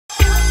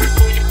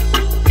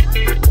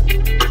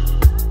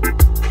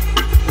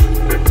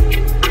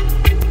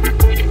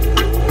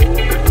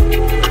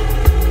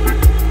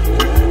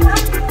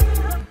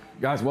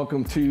Guys,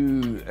 welcome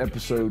to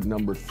episode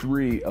number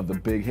 3 of the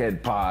Big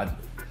Head Pod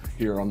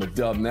here on the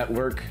Dub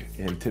Network.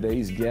 And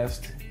today's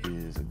guest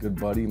is a good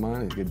buddy of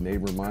mine, a good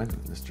neighbor of mine,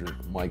 Mr.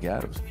 Mike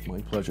Adams.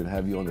 Mike, pleasure to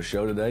have you on the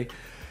show today.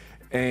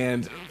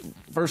 And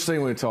first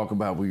thing we talk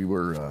about, we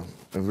were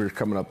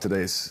coming up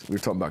today, we were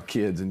talking about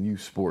kids and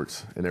youth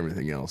sports and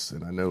everything else.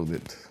 And I know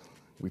that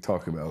we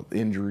talk about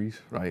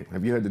injuries, right?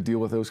 Have you had to deal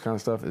with those kind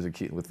of stuff as a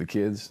kid with the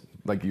kids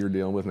like you're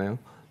dealing with now?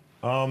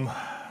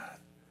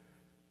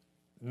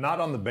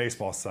 Not on the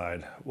baseball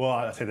side. Well,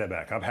 I take that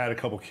back. I've had a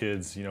couple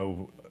kids, kind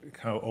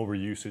of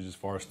overusage as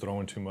far as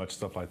throwing too much,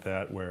 stuff like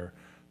that, where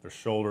their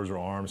shoulders or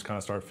arms kind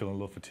of start feeling a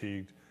little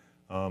fatigued.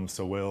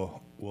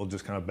 So we'll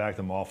just kind of back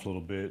them off a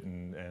little bit,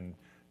 and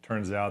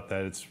turns out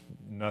that it's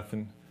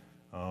nothing.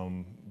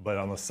 But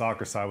on the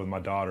soccer side with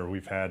my daughter,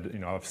 we've had,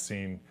 I've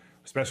seen,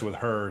 especially with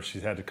her,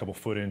 she's had a couple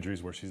foot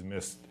injuries where she's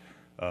missed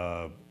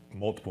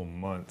multiple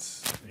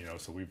months.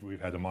 So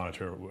we've had to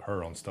monitor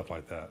her on stuff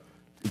like that.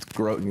 It's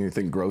you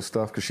think gross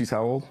stuff? Because she's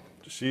how old?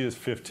 She is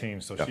 15,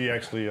 so She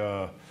actually,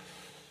 it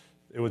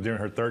was during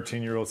her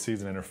 13-year-old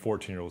season and her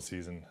 14-year-old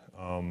season.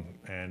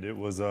 And it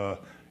was,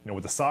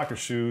 with the soccer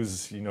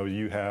shoes,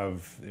 you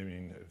have,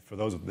 for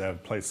those that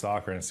have played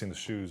soccer and seen the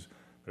shoes,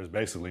 there's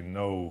basically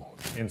no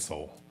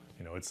insole.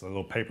 It's a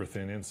little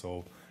paper-thin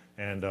insole.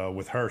 And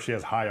with her, she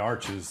has high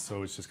arches,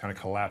 so it just kind of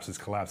collapses.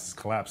 I'm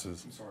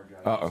sorry,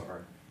 guys. I'm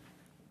sorry.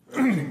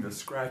 Getting the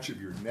scratch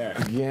of your neck.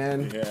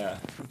 Again? Yeah,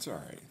 it's all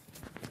right.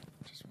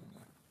 Just want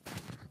to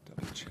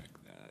double check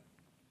that. All right.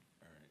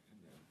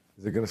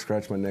 Is it going to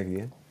scratch my neck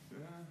again?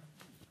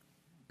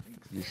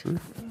 You sure?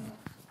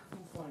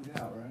 We'll find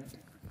out, right?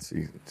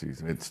 See,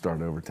 it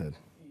start over, Ted.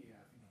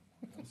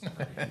 Yeah.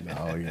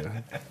 No, yeah.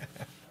 I'm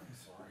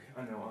sorry.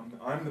 I know.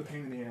 I'm the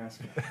pain in the ass.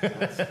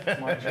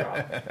 That's my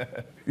job.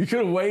 You could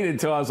have waited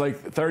until I was like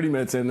 30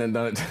 minutes in and then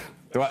done it.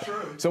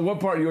 True. So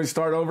what part, you want to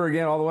start over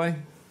again all the way?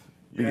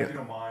 Yeah, if you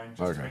don't mind,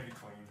 just Okay. make it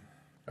clean.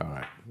 All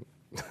right.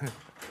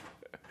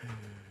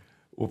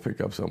 We'll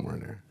pick up somewhere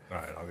in there. All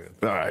right, I'll get it.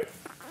 All right.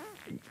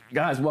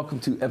 Guys, welcome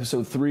to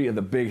episode 3 of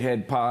the Big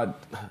Head Pod.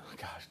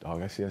 Gosh,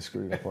 dog, I see I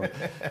screwed it up.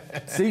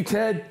 See,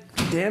 Ted?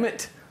 Damn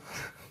it.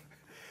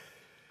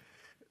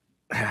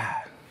 All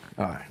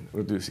right,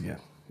 we'll do this again.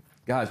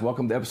 Guys,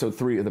 welcome to episode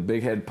 3 of the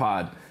Big Head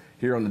Pod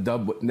here on the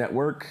Dub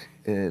Network.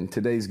 And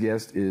today's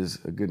guest is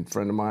a good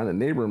friend of mine, a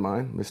neighbor of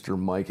mine, Mr.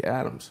 Mike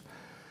Adams.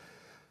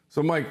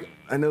 So, Mike,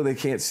 I know they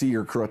can't see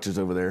your crutches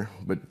over there,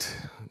 but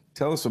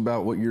tell us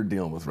about what you're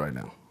dealing with right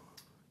now.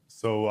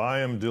 So I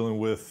am dealing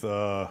with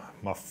my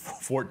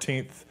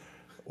 14th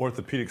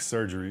orthopedic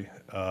surgery.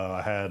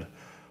 I had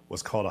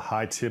what's called a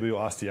high tibial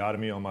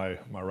osteotomy on my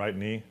right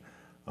knee.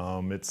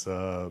 It's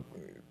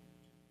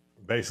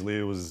basically,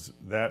 it was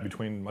that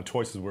between my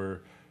choices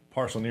were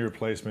partial knee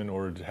replacement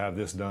or to have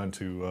this done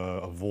to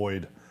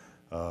avoid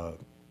or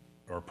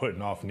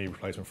putting off knee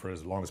replacement for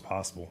as long as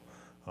possible.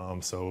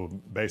 So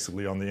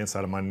basically on the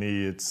inside of my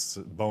knee, it's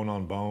bone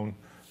on bone,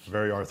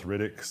 very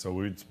arthritic.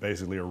 So it's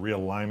basically a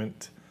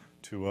realignment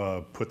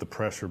to put the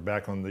pressure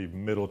back on the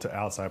middle to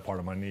outside part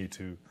of my knee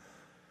to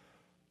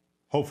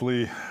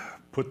hopefully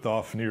put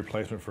off knee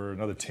replacement for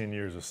another 10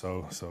 years or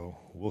so. So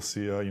we'll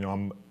see,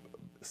 I'm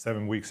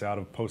 7 weeks out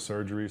of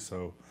post-surgery,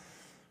 so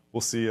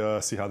we'll see how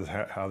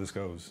this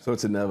goes. So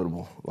it's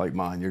inevitable, like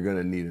mine. You're going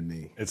to need a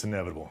knee. It's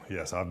inevitable,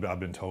 yes. I've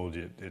been told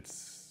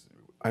it's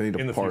I need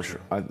in a the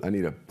partial. future. I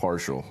need a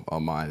partial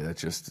on mine.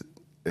 That's just,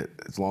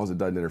 as long as it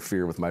doesn't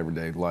interfere with my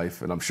everyday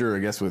life. And I'm sure, I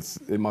guess,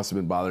 it must have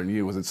been bothering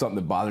you. Was it something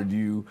that bothered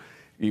you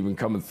even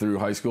coming through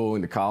high school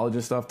into college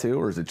and stuff too,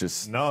 or is it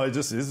just? No,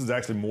 this is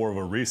actually more of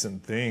a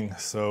recent thing.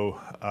 So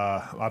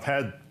I've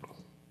had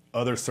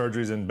other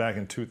surgeries back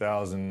in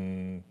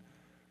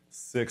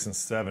 2006 and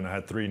 7. I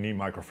had 3 knee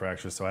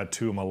microfractures. So I had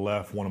 2 on my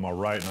left, 1 on my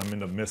right, and I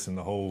ended up missing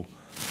the whole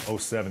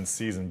 07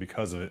 season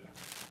because of it.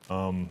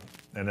 And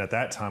at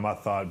that time, I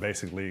thought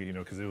basically,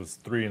 because it was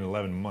 3 and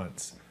 11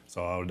 months.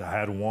 So I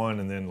had one,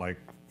 and then like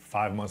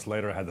 5 months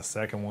later, I had the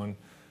second one.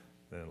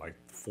 Then like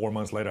 4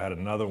 months later, I had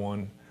another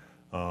one.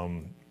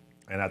 And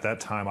at that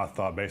time, I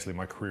thought basically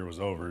my career was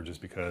over just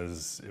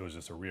because it was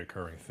just a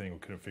reoccurring thing. We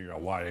couldn't figure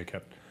out why I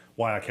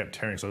kept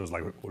tearing. So it was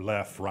like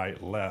left,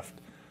 right, left.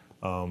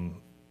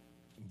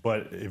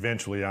 But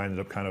eventually, I ended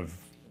up kind of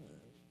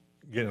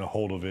getting a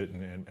hold of it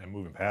and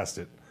moving past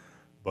it.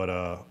 But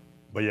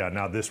yeah,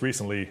 now this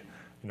recently,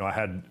 I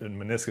had a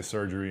meniscus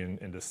surgery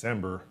in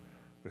December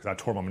because I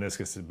tore my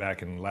meniscus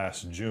back in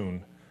last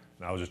June,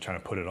 and I was just trying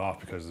to put it off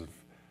because of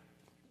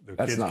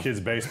the kids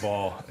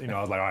baseball.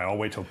 I was like, all right, I'll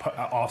wait till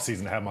off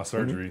season to have my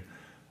surgery.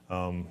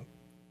 Mm-hmm.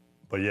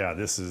 But yeah,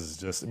 this is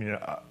just,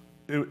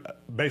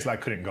 basically I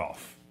couldn't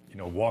golf.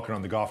 Walking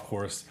on the golf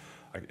course,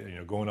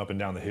 going up and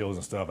down the hills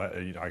and stuff. By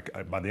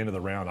the end of the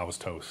round, I was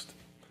toast.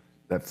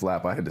 That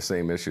flap, I had the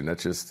same issue. And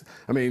that's just,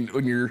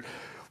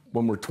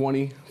 when we're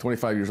 20,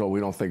 25 years old, we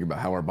don't think about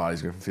how our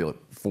body's going to feel at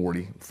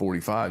 40,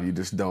 45. You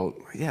just don't,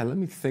 let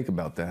me think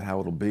about that, how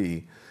it'll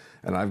be.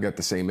 And I've got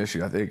the same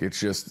issue. I think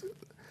it's just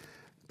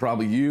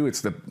probably you,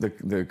 it's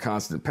the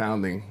constant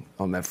pounding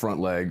on that front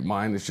leg.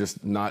 Mine is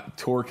just not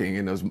torquing,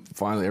 and those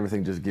finally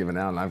everything just giving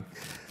out. And I've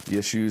the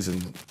issues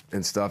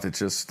and stuff. It's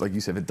just like you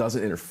said, if it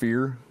doesn't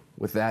interfere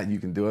with that, you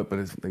can do it. But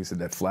it's, like you said,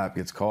 that flap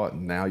gets caught,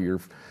 and now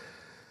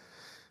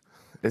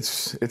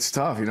it's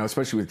tough, you know,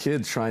 especially with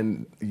kids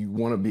you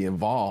want to be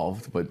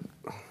involved, but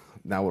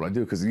now what do I do?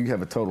 Because you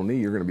have a total knee,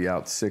 you're going to be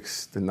out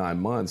 6 to 9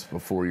 months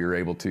before you're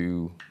able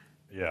to.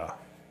 Yeah.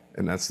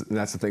 And that's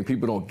the thing.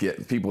 People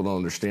don't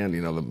understand,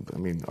 you know, I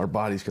mean, our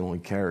bodies can only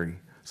carry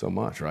so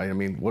much, right? I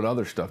mean, what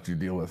other stuff do you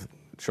deal with?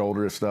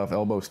 Shoulder stuff,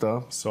 elbow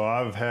stuff? So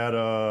I've had,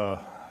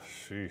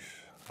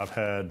 I've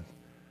had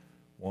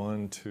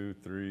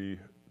 3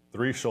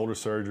 shoulder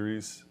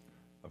surgeries.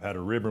 I've had a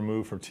rib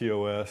removed from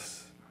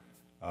TOS.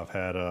 I've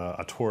had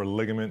I tore a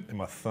ligament in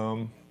my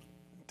thumb,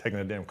 taking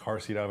a damn car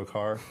seat out of a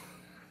car.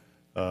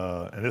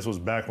 And this was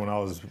back when I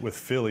was with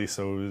Philly,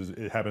 so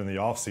it happened in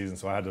the off season.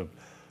 So I had to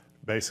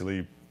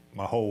basically,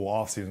 my whole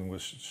off season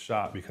was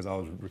shot because I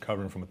was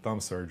recovering from a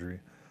thumb surgery.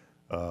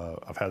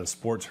 I've had a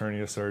sports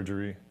hernia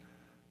surgery,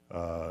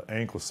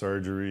 ankle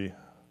surgery.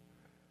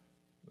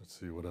 Let's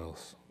see what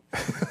else.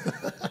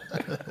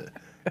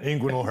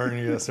 Inguinal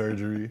hernia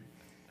surgery.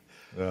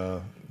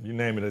 You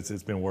name it,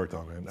 it's been worked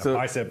on, man. So,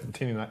 bicep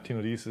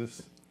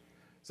tenodesis.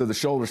 So the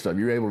shoulder stuff,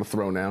 you're able to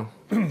throw now,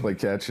 play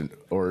catch,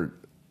 or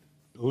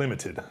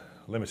limited.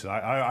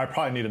 I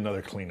probably need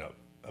another cleanup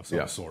of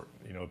some sort.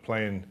 You know,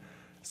 playing.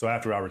 So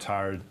after I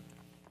retired,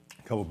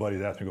 a couple of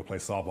buddies asked me to go play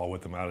softball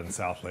with them out in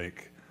South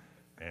Lake,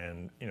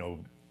 and you know,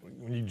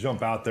 when you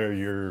jump out there,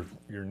 your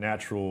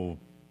natural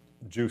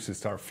juices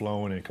start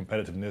flowing and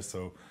competitiveness.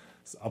 So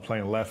I'm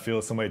playing left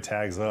field, somebody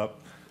tags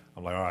up.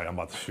 I'm like, all right, I'm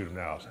about to shoot him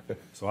out.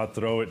 So I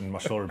throw it, and my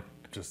shoulder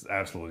just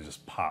absolutely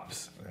just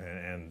pops,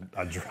 and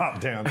I drop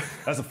down.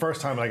 That's the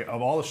first time, like,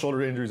 of all the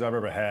shoulder injuries I've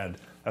ever had,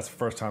 that's the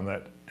first time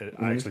that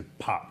I actually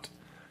popped.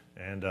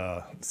 And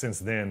since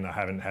then, I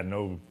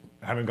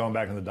haven't gone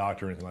back to the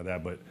doctor or anything like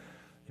that. But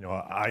you know,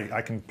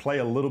 I can play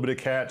a little bit of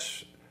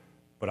catch,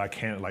 but I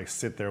can't like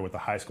sit there with a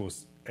high school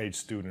age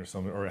student or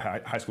something, or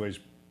a high school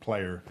age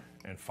player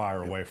and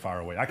fire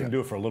away. I can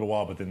do it for a little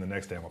while, but then the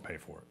next day I'm gonna pay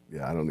for it.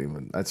 Yeah, I don't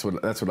even. That's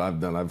what I've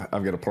done.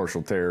 I've got a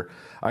partial tear.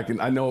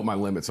 I know what my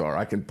limits are.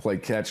 I can play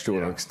catch to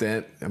an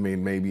extent. I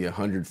mean, maybe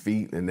 100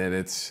 feet, and then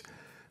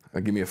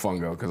give me a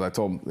fungo, because I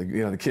told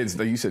you know the kids.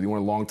 You said you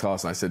want a long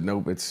toss, and I said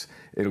nope.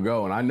 It'll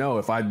go, and I know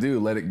if I do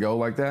let it go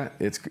like that,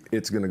 it's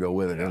gonna go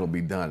with it. It'll be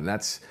done.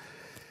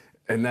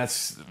 And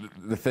that's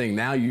the thing.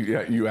 Now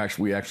we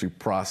actually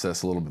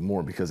process a little bit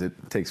more, because it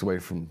takes away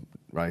from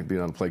being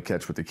able to play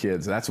catch with the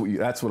kids. That's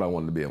what I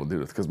wanted to be able to do,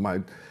 because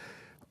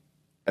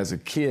as a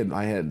kid,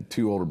 I had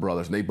 2 older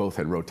brothers, and they both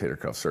had rotator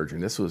cuff surgery.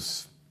 And this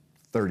was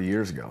 30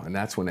 years ago, and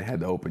that's when they had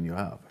to open you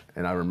up.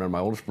 And I remember my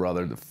oldest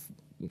brother, the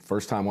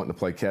first time wanting to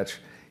play catch,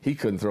 he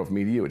couldn't throw from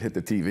me to you. It hit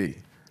the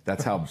TV.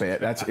 That's how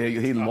bad.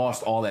 He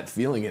lost all that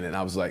feeling in it. And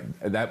I was like,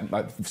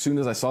 as soon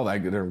as I saw that, I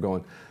get there and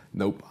going,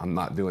 nope, I'm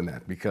not doing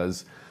that,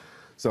 because.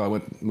 So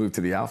I moved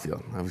to the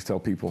outfield. I always tell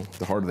people,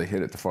 the harder they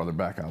hit it, the farther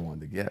back I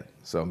wanted to get.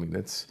 So I mean,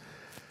 but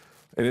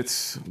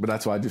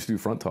that's why I just do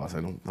front toss.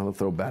 I don't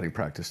throw batting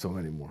practice to them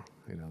anymore.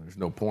 You know, there's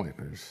no point.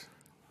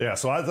 Yeah.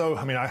 So I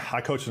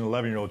coach an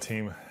 11-year-old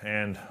team,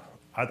 and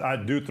I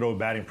do throw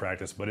batting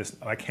practice, but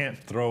I can't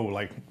throw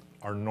like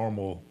our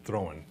normal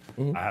throwing.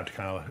 Mm-hmm. I have to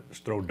kind of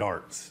throw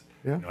darts.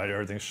 Yeah. You know,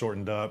 everything's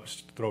shortened up.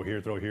 Throw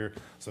here.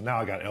 So now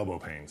I got elbow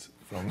pains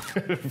from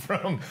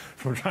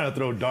from trying to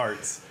throw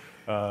darts.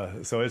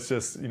 So it's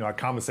just, you know, I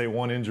compensate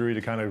one injury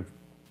to kind of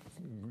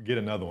get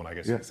another one, I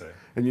guess you could say.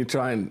 And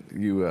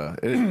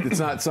it's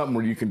not something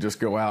where you can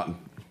just go out and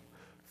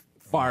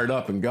fire it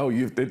up and go.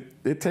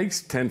 It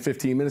takes 10,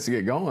 15 minutes to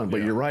get going,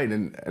 but you're right.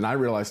 And I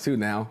realize too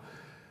now,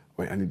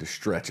 I need to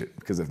stretch it,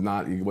 because if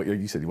not, like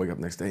you said, you wake up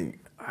the next day,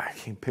 I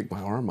can't pick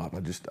my arm up.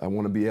 I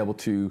want to be able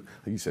to,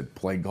 like you said,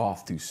 play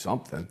golf, do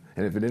something.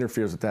 And if it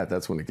interferes with that,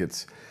 that's when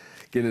get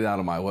it out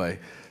of my way.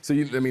 So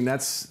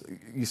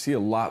you see a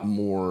lot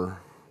more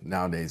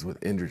nowadays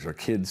with injuries. Are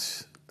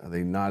kids, are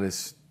they not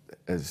as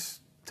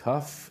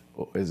tough?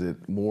 Is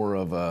it more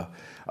of are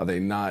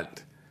they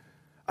not?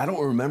 I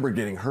don't remember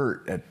getting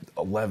hurt at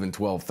 11,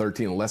 12,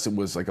 13, unless it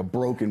was like a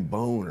broken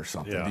bone or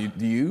something. Yeah.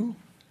 Do you?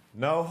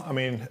 No, I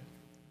mean,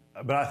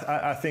 but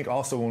I think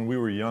also when we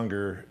were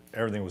younger,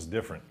 everything was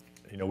different.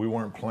 You know, we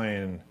weren't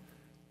playing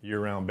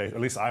year-round baseball.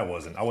 At least I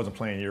wasn't. I wasn't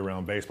playing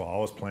year-round baseball. I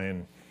was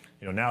playing,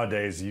 you know,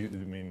 nowadays,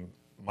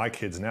 my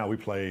kids now, we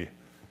play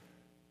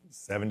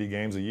 70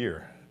 games a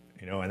year.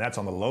 You know, and that's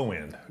on the low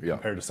end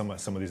compared to some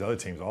of these other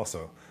teams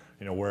also.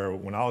 You know, where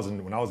when I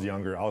was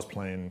younger, I was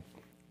playing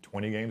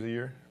 20 games a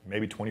year,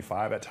 maybe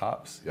 25 at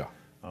tops. Yeah.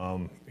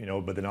 You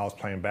know, but then I was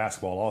playing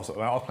basketball also.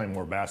 I was playing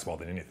more basketball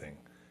than anything.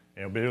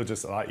 You know, but it was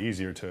just a lot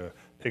easier to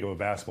pick up a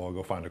basketball,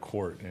 go find a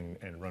court,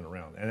 and run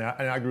around. And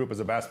I grew up as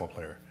a basketball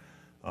player.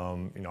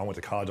 You know, I went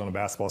to college on a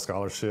basketball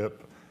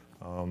scholarship.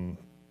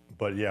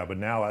 But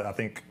now I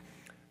think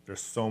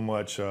there's so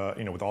much,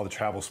 you know, with all the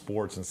travel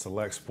sports and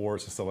select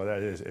sports and stuff like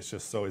that,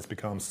 it's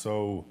become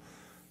so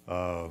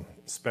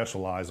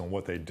specialized on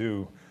what they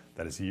do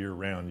that is year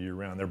round, year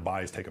round. Their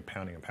bodies take a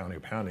pounding and pounding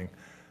and pounding.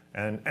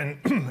 And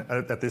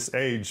at this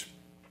age,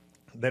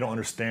 they don't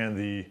understand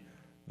the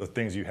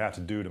things you have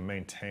to do to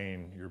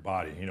maintain your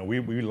body. You know, we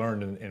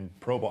learned in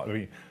pro ball, I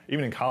mean,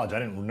 even in college, I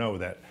didn't know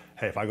that,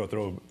 hey, if I go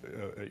through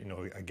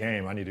a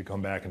game, I need to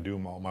come back and do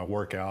all my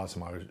workouts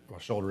and my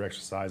shoulder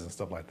exercise and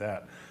stuff like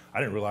that.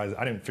 I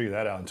didn't figure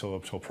that out until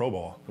pro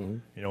ball. Mm-hmm.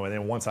 You know, and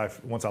then once I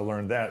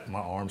learned that, my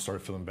arms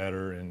started feeling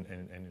better and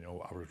you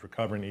know, I was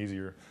recovering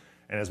easier.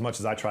 And as much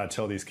as I try to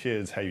tell these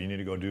kids, hey, you need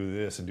to go do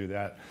this and do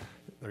that,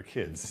 they're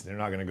kids. They're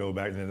not going to go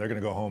back. They're going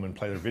to go home and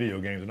play their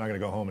video games. They're not going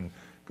to go home and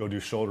go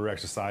do shoulder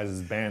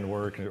exercises, band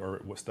work,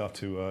 or stuff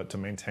to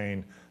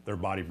maintain their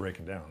body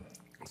breaking down.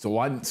 So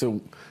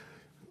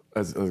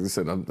as I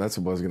said, that's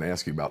what I was going to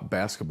ask you about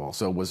basketball.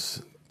 So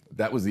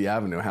that was the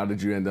avenue. How did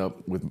you end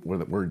up with?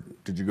 Where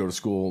did you go to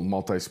school?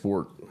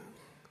 Multi-sport.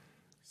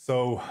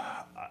 So,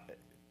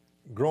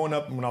 growing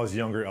up when I was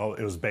younger,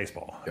 it was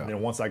baseball. Yeah. And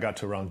then once I got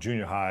to around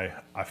junior high,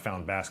 I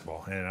found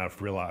basketball, and I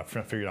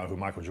figured out who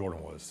Michael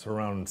Jordan was. So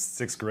around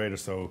 6th grade or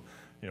so,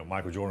 you know,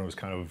 Michael Jordan was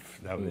kind of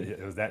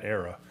it was that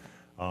era.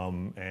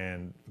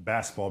 And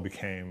basketball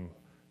became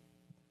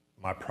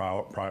my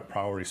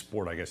priority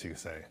sport, I guess you could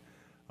say.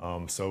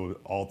 So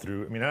all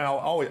through, I mean,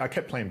 I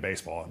kept playing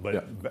baseball,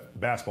 but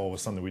basketball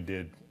was something we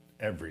did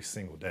every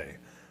single day.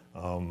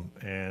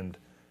 And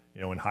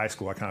you know, in high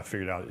school, I kind of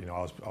figured out, you know,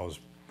 I was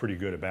pretty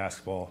good at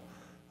basketball.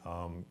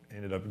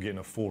 Ended up getting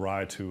a full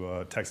ride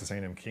to Texas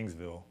A&M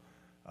Kingsville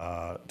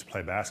to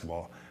play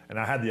basketball, and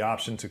I had the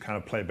option to kind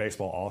of play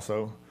baseball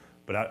also,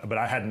 but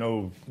I had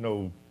no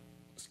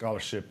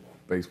scholarship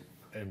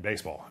in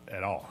baseball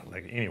at all,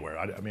 like anywhere.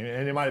 I mean,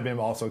 and it might have been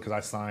also because I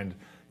signed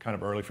kind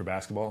of early for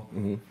basketball,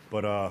 mm-hmm.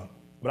 but I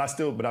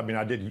mean,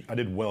 I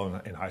did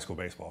well in high school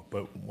baseball.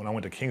 But when I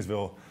went to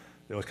Kingsville,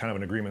 there was kind of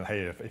an agreement.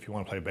 Hey, if you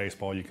want to play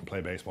baseball, you can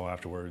play baseball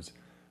afterwards.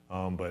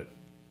 But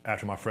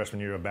after my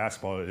freshman year of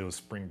basketball, it was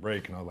spring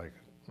break, and I was like,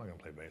 I'm not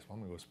gonna play baseball.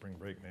 I'm gonna go spring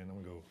break, man.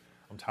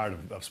 I'm tired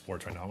of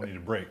sports right now. I'm gonna need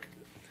a break.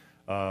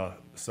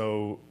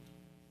 So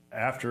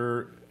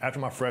after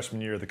my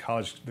freshman year, the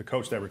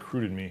coach that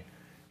recruited me,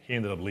 he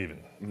ended up leaving.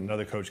 Mm-hmm.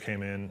 Another coach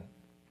came in.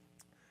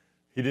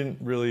 He didn't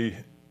really,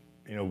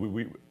 you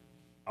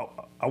know,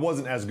 I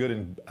wasn't as good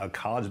in a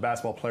college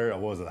basketball player I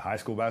was a high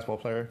school basketball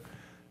player,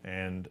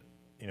 and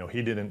you know,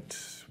 we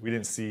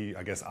didn't see,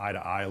 I guess, eye to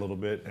eye a little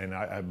bit.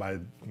 And by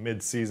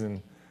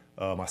mid-season,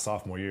 my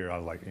sophomore year, I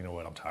was like, you know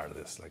what, I'm tired of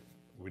this. Like,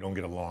 we don't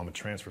get along. I'm gonna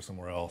transfer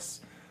somewhere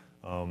else.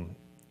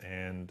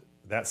 And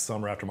that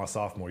summer after my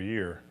sophomore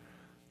year,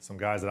 some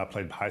guys that I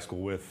played high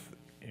school with,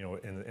 you know,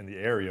 in the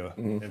area,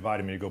 mm-hmm.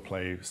 invited me to go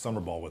play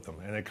summer ball with them,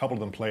 and a couple of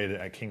them played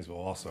at Kingsville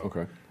also.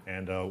 Okay.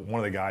 And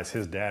one of the guys,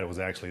 his dad was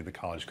actually the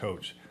college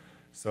coach,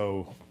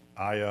 so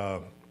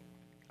I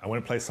went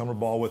and played summer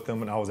ball with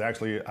them, and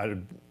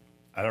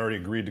I'd already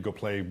agreed to go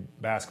play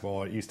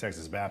basketball at East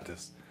Texas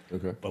Baptist.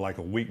 Okay. But like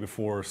a week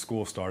before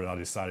school started, I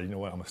decided, you know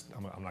what, I'm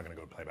not going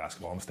to go play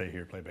basketball. I'm going to stay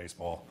here, play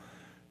baseball.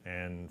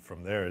 And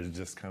from there, it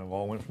just kind of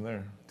all went from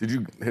there. Did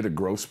you hit a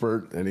growth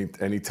spurt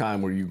any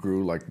time where you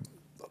grew like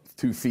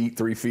 2 feet,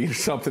 3 feet or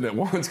something at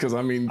once? Because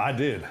I mean, I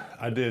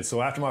did.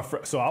 So after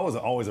so I was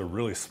always a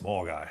really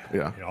small guy.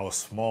 Yeah. You know, I was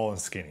small and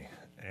skinny.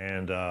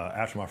 And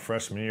after my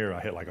freshman year, I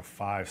hit like a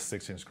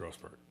 5-6 inch growth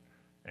spurt.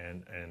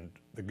 And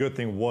the good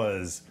thing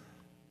was,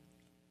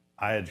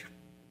 I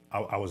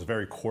was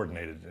very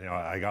coordinated. You know,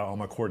 I got all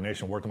my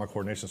coordination, worked on my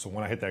coordination. So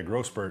when I hit that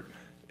growth spurt,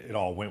 it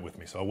all went with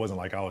me. So it wasn't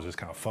like I was just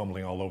kind of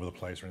fumbling all over the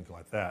place or anything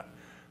like that.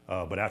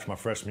 But after my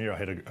freshman year, I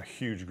hit a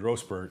huge growth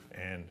spurt,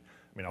 and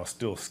I mean, I was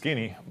still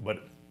skinny,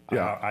 but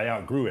yeah. I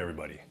outgrew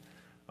everybody.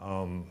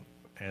 And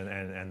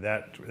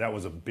that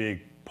was a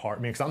big part.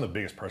 I mean, because I'm the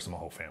biggest person in my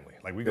whole family.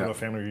 Like, we go to a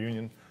family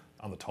reunion,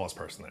 I'm the tallest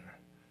person there.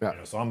 Yeah. You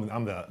know, so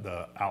I'm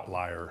the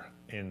outlier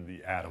in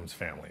the Adams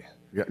family.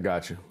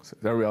 Gotcha. So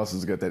everybody else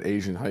has got that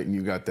Asian height, and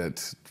you got that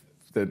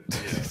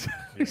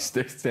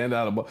stand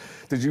out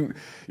above. Did you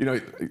know,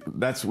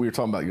 that's what we were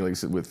talking about, you know, like you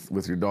said,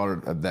 with your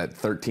daughter, that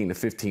 13 to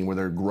 15, where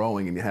they're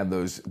growing, and you have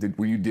those.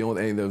 Were you dealing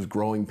with any of those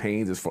growing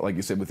pains, as far, like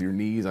you said, with your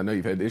knees? I know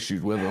you've had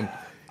issues with them.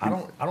 I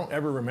don't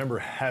ever remember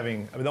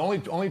having. I mean,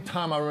 the only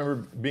time I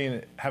remember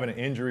having an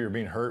injury or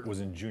being hurt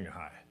was in junior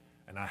high,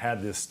 and I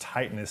had this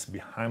tightness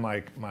behind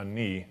my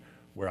knee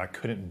where I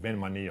couldn't bend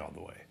my knee all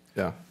the way.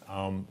 Yeah.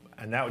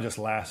 And that just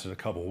lasted a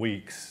couple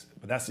weeks.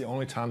 But that's the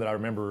only time that I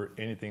remember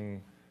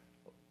anything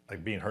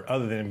like being hurt,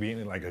 other than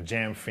being like a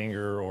jammed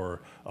finger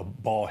or a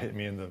ball hit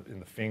me in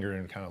the finger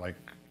and kind of like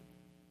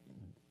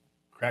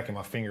cracking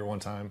my finger one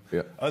time.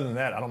 Yeah. Other than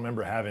that, I don't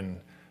remember having,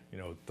 you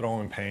know,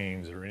 throwing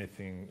pains or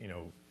anything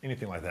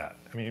like that.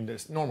 I mean,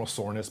 it's normal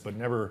soreness, but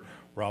never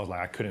where I was like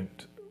I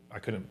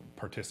couldn't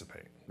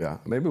participate. Yeah,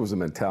 maybe it was a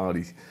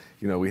mentality.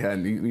 You know, we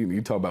had,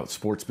 you talk about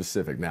sports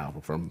specific now,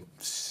 from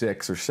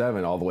 6 or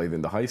 7 all the way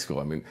into high school.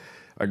 I mean,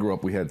 I grew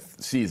up, we had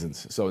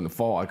seasons. So in the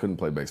fall, I couldn't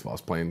play baseball. I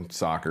was playing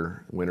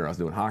soccer. Winter, I was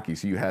doing hockey.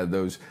 So you had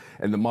those,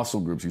 and the muscle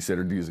groups you said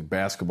are using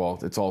basketball.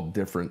 It's all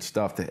different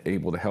stuff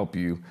able to help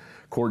you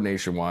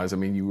coordination wise. I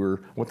mean, you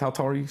were, how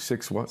tall are you?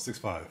 6 what?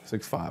 6'5".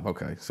 6'5",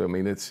 okay. So I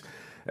mean,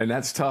 And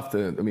that's tough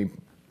to, I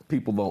mean,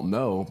 people don't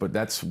know, but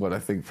that's what I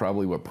think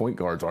probably what point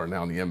guards are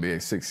now in the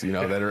NBA 6, you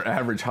know, that are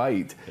average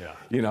height,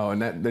 you know,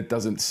 and that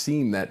doesn't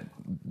seem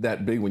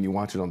that big when you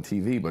watch it on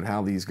TV, but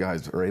how these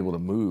guys are able to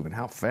move and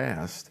how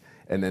fast,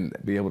 and then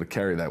be able to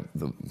carry that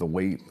the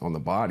weight on the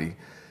body.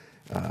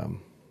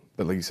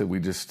 But like you said,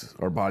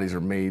 our bodies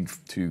are made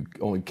to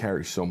only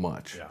carry so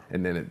much. Yeah.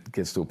 And then it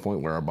gets to a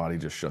point where our body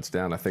just shuts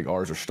down. I think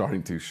ours are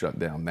starting to shut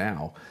down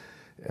now.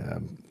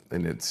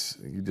 And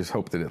you just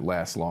hope that it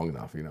lasts long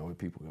enough, you know, and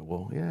people go,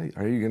 well,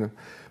 yeah,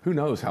 who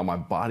knows how my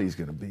body's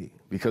going to be?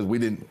 Because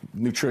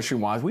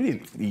nutrition-wise, we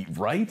didn't eat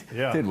right,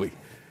 did we?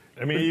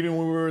 I mean, even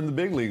when we were in the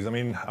big leagues, I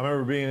mean, I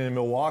remember being in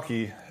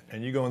Milwaukee,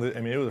 and you go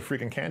it was a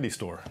freaking candy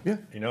store. Yeah.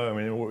 You know, I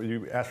mean,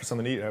 you asked for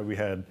something to eat, we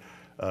had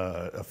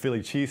a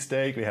Philly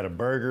cheesesteak, we had a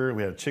burger,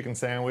 we had a chicken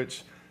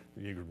sandwich.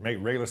 You could make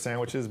regular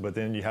sandwiches, but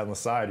then you have on the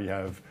side, you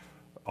have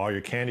all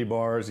your candy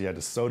bars, you had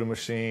the soda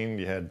machine,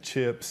 you had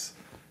chips.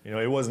 You know,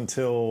 it wasn't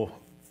until,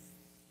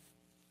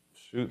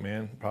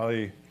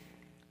 probably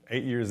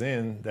 8 years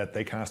in that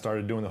they kind of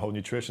started doing the whole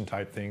nutrition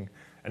type thing.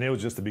 And it was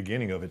just the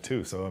beginning of it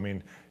too. So, I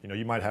mean, you know,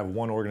 you might have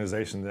one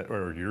organization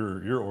or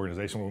your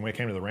organization, when we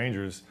came to the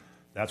Rangers,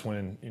 that's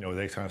when, you know,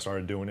 they kind of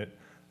started doing it.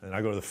 And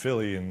I go to the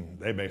Philly and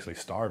they basically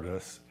starved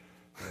us,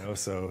 you know,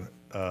 so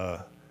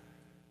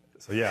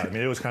yeah, I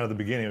mean, it was kind of the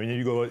beginning. I mean,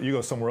 you go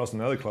somewhere else in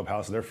another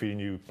clubhouse, they're feeding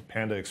you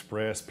Panda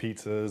Express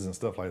pizzas and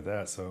stuff like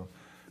that, so.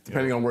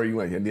 Depending on where you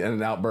went, the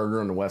In-N-Out Burger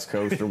on the West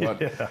Coast or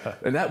what.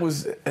 And that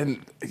was, and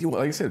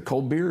like I said,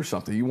 cold beer or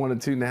something. You wanted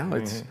to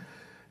now.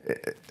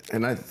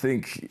 And I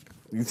think,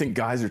 you think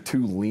guys are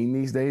too lean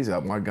these days?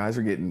 Why guys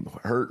are getting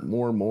hurt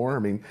more and more? I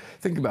mean,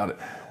 think about it.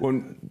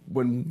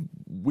 When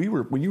you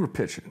were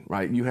pitching,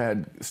 right? You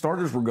had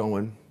starters were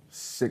going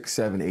 6,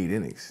 7, 8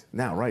 innings.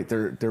 Now, right?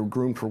 They're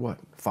groomed for what?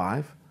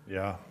 5?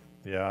 Yeah.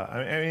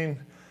 I mean.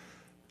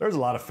 There's a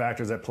lot of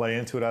factors that play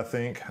into it, I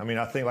think. I mean,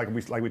 I think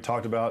like we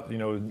talked about, you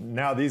know,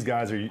 now these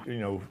guys are, you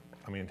know,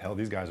 I mean, hell,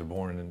 these guys are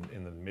born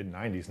in the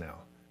mid-'90s now.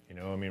 You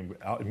know, I mean,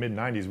 out in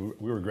mid-'90s,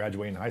 we were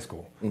graduating high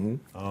school. You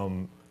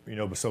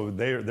know, so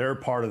they're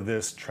part of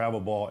this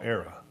travel ball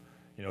era.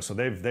 You know, so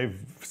they've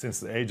since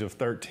the age of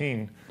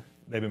 13,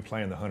 they've been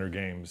playing the 100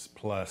 games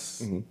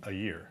plus a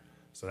year.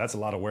 So that's a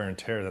lot of wear and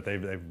tear that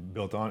they've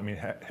built on. I mean,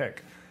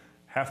 heck,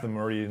 half of them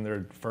are already in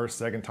their first,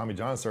 second Tommy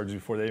John surgery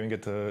before they even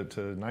get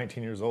to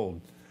 19 years old.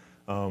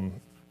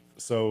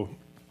 So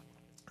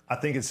I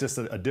think it's just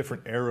a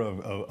different era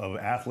of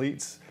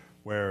athletes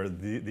where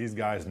these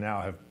guys now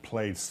have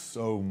played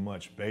so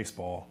much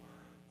baseball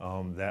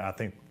that I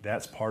think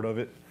that's part of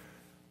it.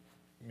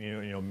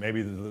 You know,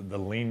 maybe the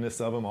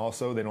leanness of them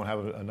also. They don't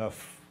have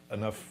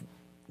enough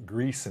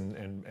grease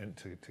and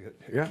to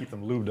keep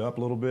them lubed up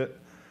a little bit.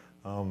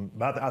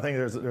 But I think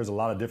there's a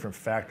lot of different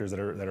factors that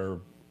are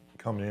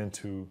coming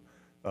into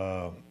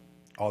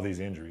all these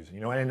injuries. You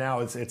know, and now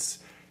it's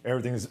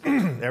everything's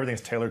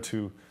tailored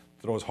to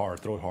throw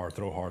hard.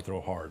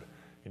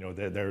 You know,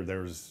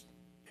 there's,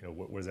 you know,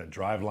 what is that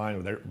drive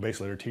line?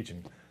 They're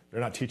teaching.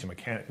 They're not teaching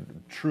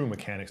true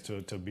mechanics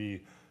to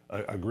be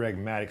a Greg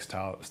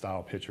Maddux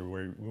style pitcher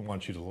where we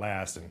want you to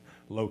last and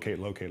locate.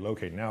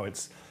 Now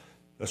it's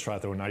let's try to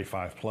throw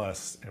 95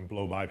 plus and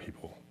blow by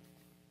people.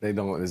 They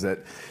don't. Is that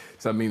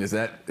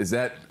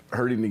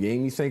hurting the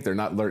game? You think they're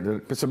not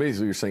learning? So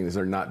basically, you're saying is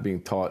they're not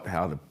being taught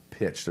how to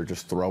pitch. They're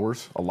just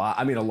throwers. A lot.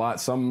 I mean, a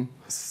lot. Some.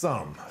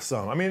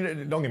 I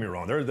mean, don't get me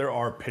wrong. There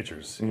are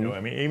pitchers. You know,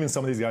 I mean, even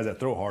some of these guys that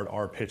throw hard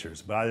are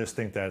pitchers. But I just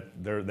think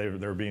that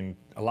they're being,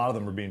 a lot of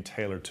them are being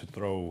tailored to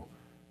throw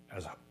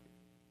as. I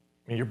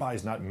mean, your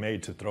body's not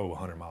made to throw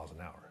 100 miles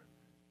an hour.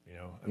 You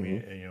know, I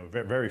mean, you know,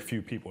 very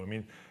few people. I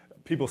mean,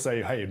 people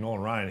say, hey,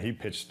 Nolan Ryan, he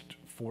pitched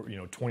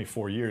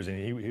 24 years and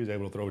he was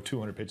able to throw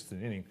 200 pitches in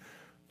an inning.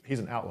 He's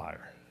an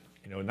outlier.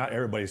 You know, not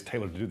everybody's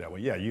tailored to do that.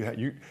 Well, yeah,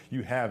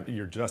 you have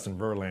your Justin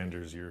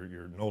Verlanders,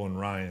 your Nolan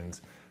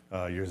Ryans,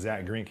 your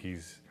Zach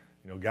Greinke's,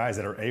 you know, guys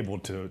that are able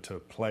to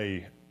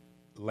play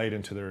late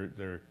into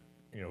their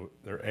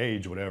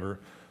age,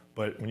 whatever.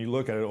 But when you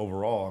look at it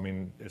overall, I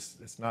mean,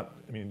 it's not.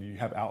 I mean, you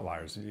have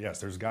outliers. Yes,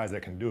 there's guys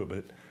that can do it,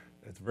 but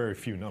it's very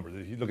few numbers.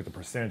 If you look at the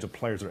percentage of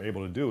players that are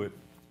able to do it,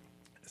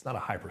 it's not a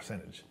high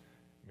percentage.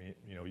 I mean,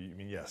 you know,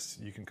 yes,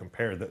 you can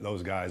compare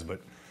those guys,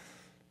 but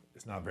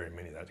it's not very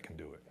many that can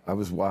do it. I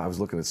was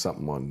looking at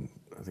something on,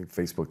 I think,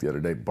 Facebook the other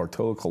day.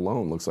 Bartolo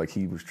Colon looks like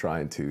he was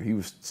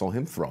saw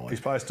him throwing. He's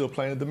probably still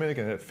playing in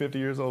Dominican at 50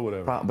 years old,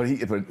 whatever.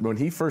 But when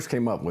he first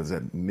came up was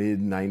at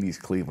mid-'90s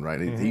Cleveland,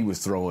 right? He was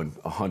throwing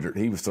 100.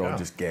 He was throwing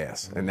just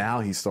gas. And now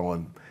he's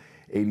throwing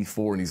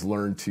 84, and he's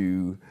learned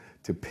to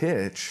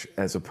pitch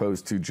as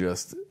opposed to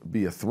just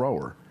be a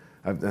thrower.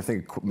 I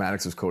think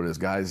Maddox's quote is,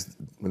 guys,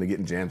 when they get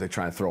in jams, they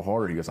try and throw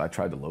harder. He goes, I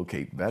tried to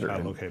locate better.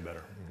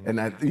 And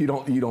that you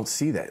don't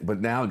see that. But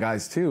now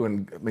guys too,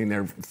 and I mean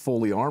they're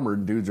fully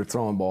armored. Dudes are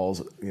throwing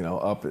balls, you know,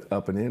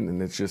 up and in,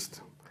 and it's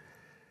just,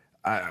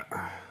 I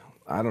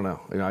don't know.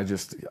 You know, I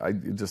just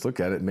look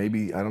at it.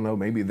 Maybe I don't know.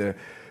 Maybe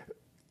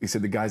you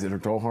said the guys that are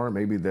throw hard,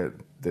 maybe the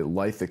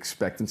life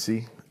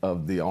expectancy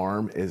of the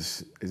arm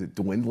is it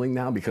dwindling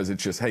now because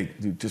it's just, hey,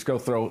 dude, just go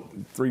throw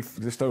 10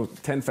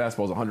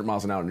 fastballs 100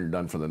 miles an hour and you're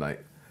done for the night.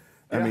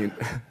 Yeah. I mean,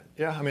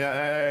 yeah, I mean,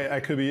 I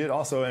could be it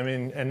also. I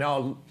mean, and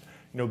now,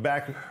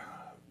 back,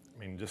 I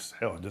mean, just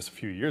a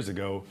few years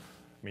ago,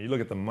 I mean, you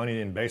look at the money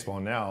in baseball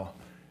now.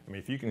 I mean,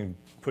 if you can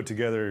put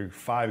together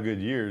 5 good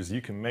years,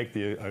 you can make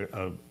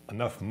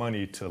enough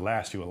money to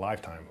last you a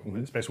lifetime,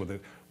 especially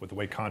with the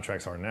way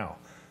contracts are now.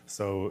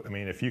 So, I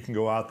mean, if you can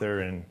go out there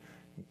and,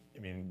 I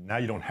mean, now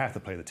you don't have to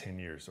play the 10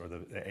 years or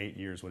the 8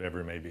 years, whatever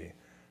it may be.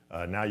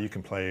 Now you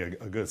can play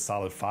a good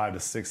solid 5 to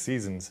 6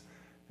 seasons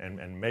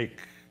and make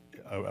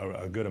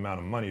a good amount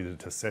of money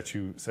to set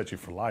you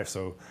for life.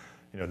 So,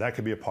 that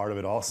could be a part of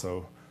it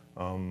also.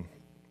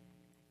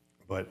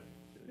 But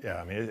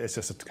yeah, I mean, it's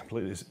just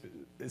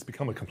it's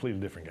become a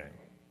completely different game.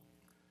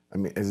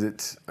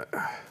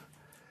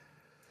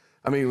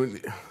 I mean,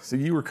 so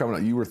you were coming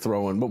out, you were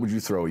throwing, what would you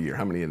throw a year?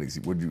 How many innings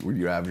were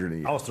you averaging a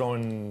year? I was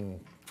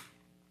throwing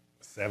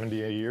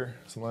 70 a year,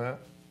 something like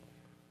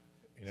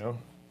that,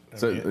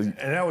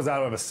 and that was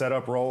out of a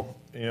setup role,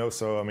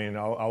 so, I mean,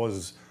 I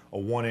was a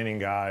 1-inning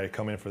guy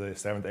coming in for the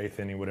 7th, 8th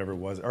inning, whatever it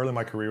was. Early in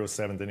my career was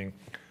 7th inning.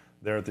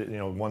 There,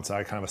 once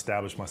I kind of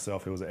established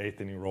myself, it was an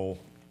 8th inning role.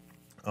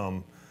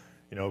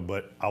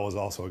 But I was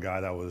also a guy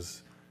that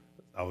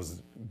I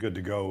was good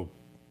to go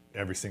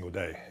every single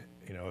day.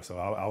 So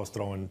I was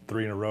throwing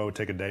 3 in a row,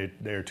 take a day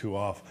or 2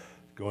 off,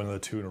 go another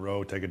 2 in a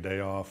row, take a day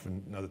off,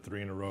 and another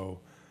 3 in a row.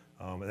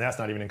 And that's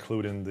not even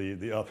including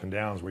the ups and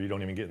downs where you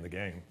don't even get in the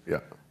game.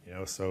 Yeah.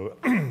 So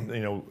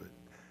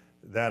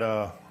that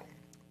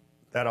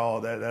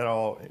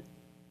all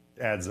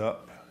adds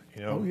up.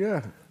 Oh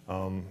yeah.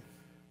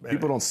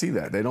 People don't see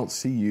that. They don't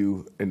see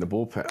you in the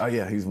bullpen. Oh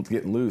yeah, he's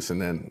getting loose,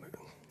 and then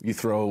you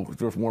throw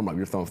warm up.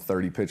 You're throwing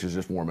 30 pitches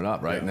just warming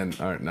up, right? Yeah. And then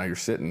all right, now you're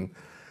sitting.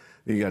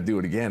 You got to do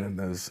it again. And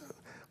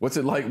what's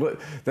it like?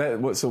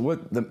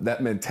 That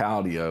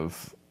mentality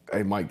of,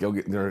 hey Mike, go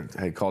get there.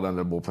 Hey, call down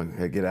the bullpen.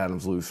 Hey, get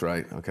Adams loose,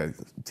 right? Okay,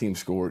 team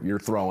scored. You're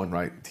throwing,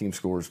 right? Team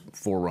scores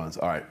 4 runs.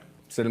 All right,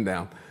 sit him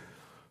down.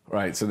 All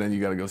right, so then you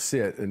got to go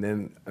sit, and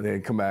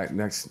then come back.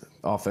 Next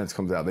offense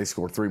comes out. They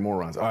score 3 more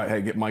runs. All right,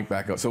 hey, get Mike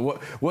back up. So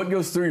what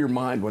goes through your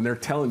mind when they're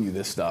telling you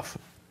this stuff?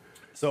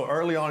 So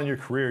early on in your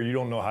career, you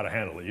don't know how to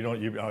handle it.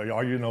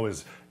 All you know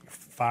is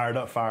fired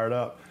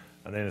up,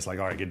 and then it's like,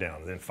 all right, get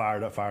down. And then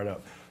fired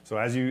up. So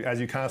as you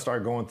kind of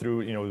start going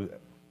through,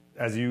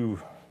 as you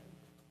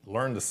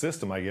learn the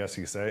system, I guess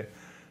you could say,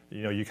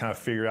 you kind of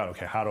figure out,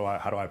 okay, how do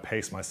I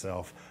pace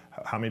myself?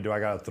 How many do I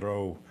got to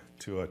throw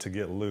to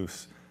get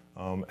loose?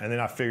 And then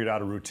I figured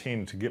out a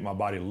routine to get my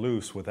body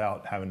loose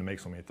without having to make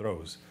so many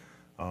throws.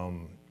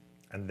 And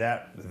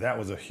that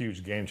was a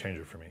huge game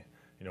changer for me.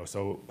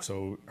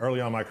 So early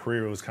on in my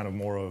career, it was kind of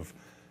more of,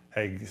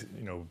 hey,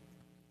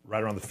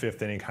 right around the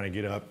 5th inning, kind of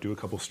get up, do a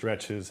couple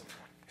stretches,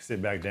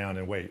 sit back down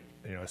and wait.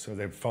 As soon as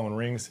the phone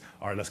rings,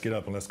 all right, let's get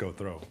up and let's go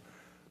throw.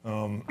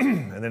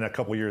 And then a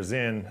couple years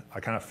in, I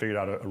kind of figured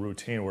out a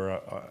routine where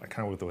I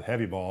kind of with the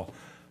heavy ball,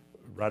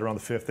 right around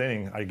the 5th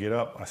inning, I get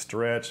up, I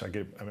stretch,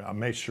 I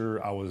made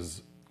sure I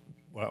was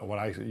what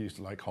I used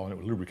to like calling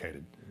it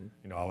lubricated.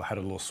 Mm-hmm. I had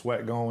a little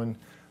sweat going.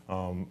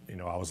 I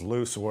was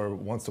loose, or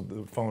once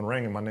the phone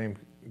rang and my name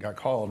got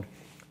called,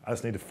 I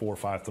just needed 4 or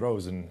 5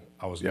 throws and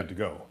I was good to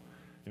go.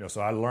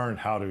 So I learned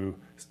how to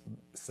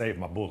save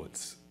my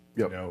bullets.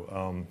 Yep.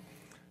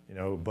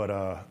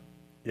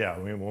 Yeah, I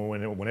mean,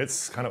 when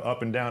it's kind of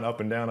up and down,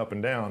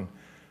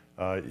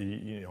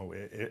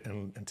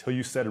 until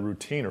you set a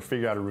routine or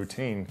figure out a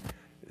routine,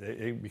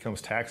 it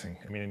becomes taxing.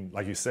 I mean,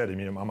 like you said,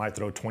 I might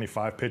throw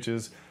 25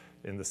 pitches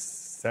in the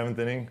 7th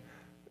inning,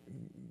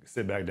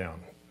 sit back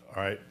down.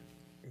 All right,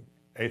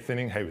 8th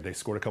inning, hey, they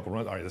scored a couple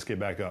runs. All right, let's get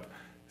back up,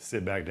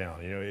 sit back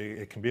down.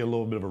 It can be a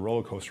little bit of a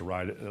roller coaster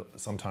ride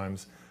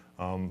sometimes.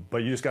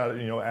 But you just got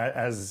to,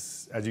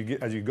 as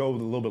you go a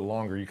little bit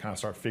longer, you kind of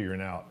start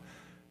figuring out,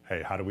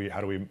 hey, how do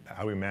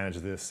we manage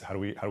this? How do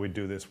we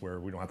do this where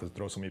we don't have to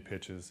throw so many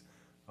pitches?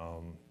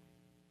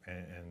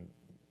 And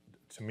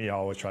to me, I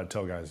always try to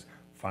tell guys,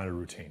 find a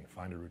routine.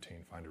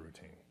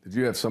 Did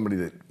you have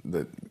somebody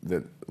that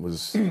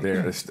was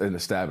there and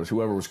established,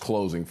 whoever was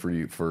closing for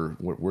you for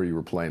where you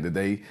were playing? Did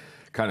they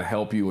kind of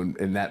help you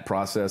in that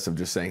process of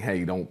just saying,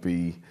 hey, don't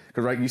be,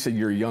 because right, you said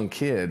you're a young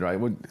kid, right?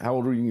 How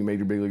old were you when you made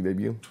your big league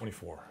debut?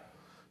 24.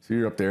 So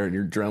you're up there and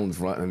your adrenaline's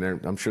running,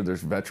 and I'm sure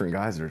there's veteran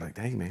guys that are like,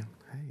 hey man,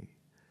 hey,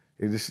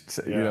 you just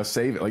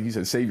save it, like you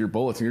said, save your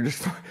bullets, and you're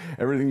just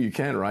everything you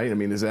can, right? I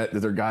mean, is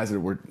there guys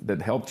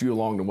that helped you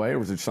along the way, or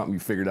was it something you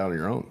figured out on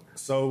your own?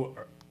 So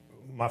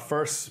my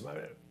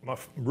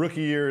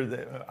rookie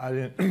year, I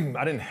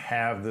didn't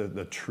have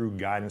the true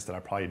guidance that I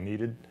probably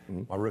needed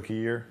my rookie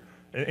year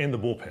in the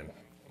bullpen.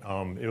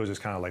 It was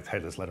just kind of like, hey,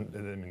 let's let him. I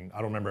mean, I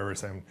don't remember ever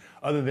saying,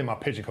 other than my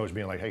pitching coach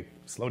being like, hey,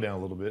 slow down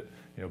a little bit.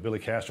 Billy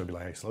Castro would be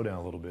like, hey, slow down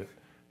a little bit.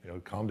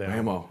 Calm down.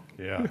 Ammo.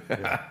 Yeah.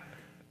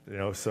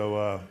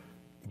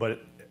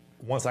 But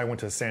once I went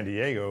to San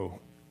Diego,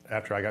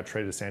 after I got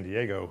traded to San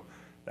Diego,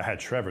 I had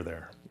Trevor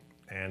there.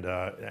 And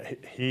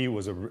he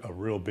was a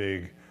real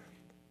big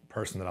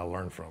person that I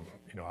learned from.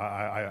 You know,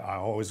 I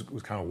always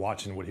was kind of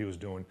watching what he was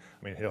doing.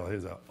 I mean, hell,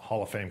 he's a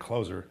Hall of Fame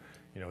closer.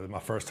 You know, it was my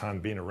first time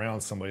being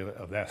around somebody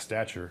of that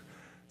stature.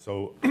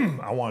 So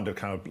I wanted to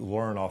kind of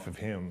learn off of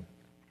him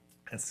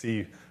and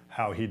see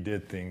how he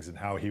did things and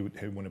how he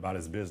went about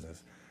his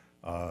business.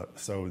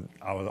 So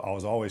I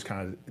was always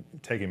kind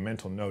of taking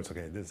mental notes.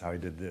 Okay, this is how he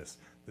did this.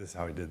 This is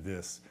how he did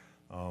this.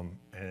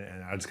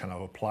 And I just kind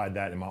of applied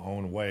that in my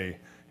own way.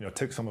 You know,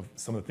 took some of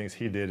the things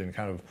he did and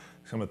kind of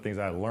some of the things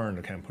I learned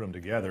and kind of put them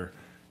together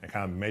and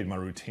kind of made my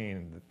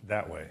routine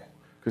that way.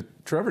 Because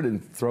Trevor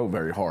didn't throw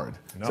very hard.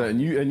 No. So,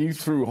 and you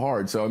threw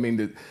hard. So I mean,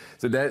 did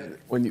that,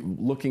 when you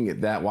looking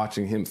at that,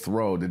 watching him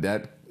throw, did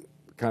that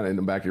kind of in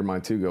the back of your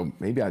mind too go,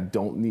 maybe I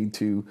don't need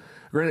to?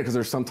 Granted, because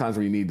there's sometimes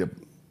where you need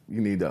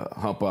to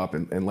hump up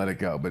and let it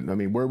go. But I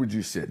mean, where would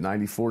you sit?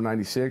 94,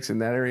 96 in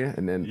that area,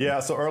 and then Yeah.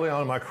 So early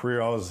on in my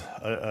career, I was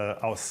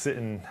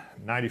sitting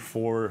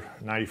 94,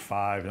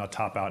 95, and I'll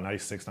top out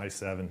 96,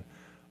 97.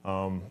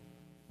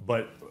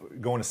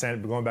 But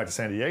going back to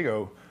San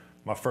Diego.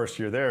 My first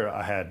year there,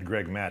 I had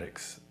Greg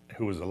Maddux,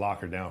 who was a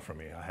locker down from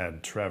me. I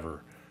had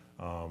Trevor.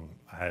 I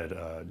had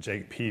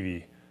Jake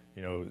Peavy,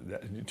 you know,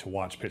 to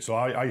watch pitch. So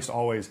I used to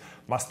always,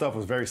 my stuff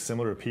was very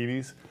similar to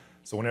Peavy's.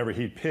 So whenever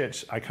he'd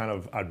pitch,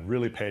 I'd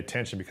really pay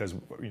attention because,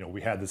 you know,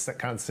 we had this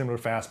kind of similar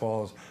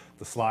fastballs,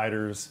 the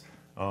sliders,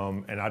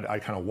 and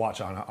I'd kind of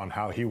watch on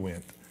how he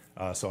went.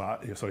 So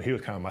he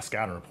was kind of my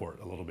scouting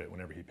report a little bit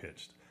whenever he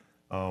pitched.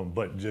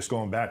 But just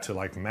going back to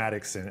like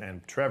Maddux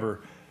and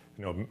Trevor,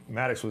 you know,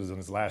 Maddux was in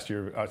his last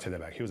year. I'll take that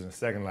back. He was in his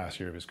second last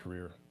year of his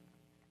career,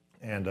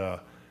 and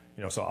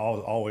you know, so I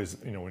was always,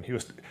 you know,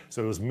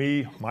 so it was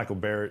me, Michael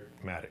Barrett,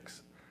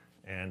 Maddux,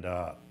 and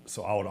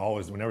so I would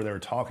always, whenever they were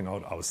talking,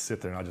 I would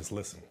sit there and I just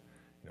listen,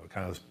 you know,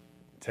 kind of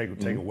take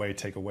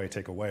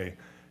away,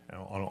 you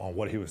know, on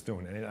what he was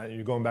doing. And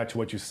you're going back to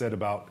what you said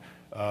about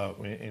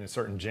in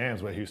certain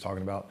jams, what he was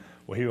talking about.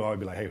 Well, he would always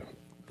be like, hey,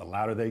 the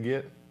louder they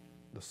get,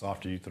 the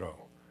softer you throw.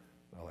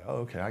 I'm like, oh,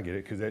 okay, I get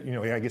it, because you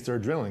know, it gets their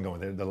adrenaline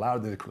going. The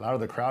louder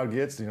the crowd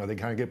gets, you know, they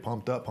kind of get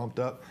pumped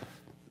up.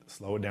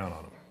 Slow it down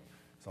on them.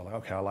 So I'm like,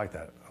 okay, I like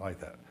that.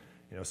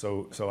 You know,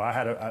 so I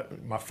had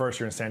my first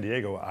year in San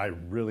Diego, I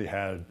really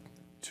had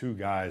two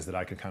guys that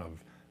I could kind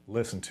of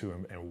listen to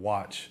and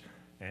watch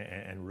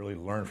and really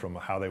learn from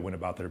how they went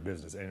about their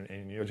business.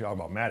 And you know, talk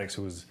about Maddux,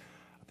 who was,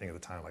 I think at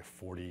the time, like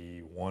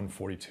 41,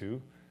 42.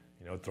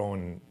 You know,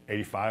 throwing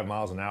 85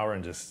 miles an hour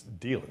and just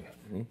dealing.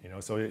 Mm-hmm. You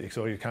know, so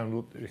it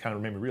kind of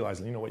made me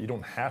realize, you know what, you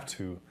don't have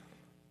to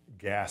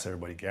gas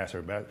everybody.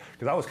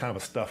 Because I was kind of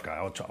a stuff guy.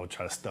 I would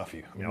try to stuff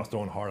you. I mean, I was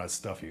throwing hard, I'd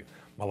stuff you.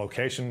 My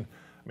location,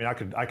 I mean,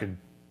 I could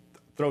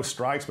throw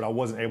strikes, but I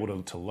wasn't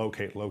able to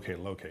locate.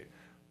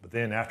 But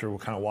then after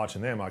kind of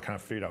watching them, I kind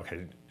of figured out,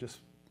 okay, just,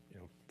 you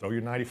know, throw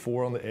your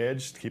 94 on the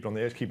edge, keep it on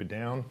the edge, keep it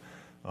down,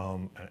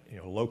 you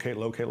know, locate.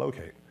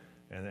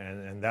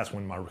 And that's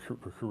when my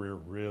career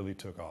really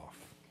took off.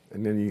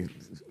 And then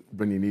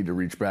when you need to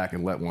reach back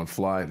and let one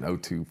fly, an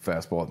 0-2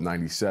 fastball at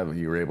 97,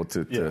 you were able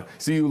to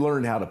so you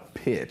learned how to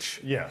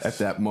pitch at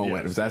that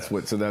moment. Yes, that's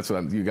what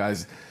you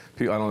guys,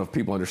 I don't know if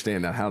people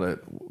understand that, how the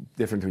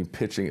difference between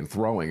pitching and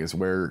throwing is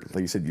where,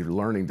 like you said, you're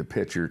learning to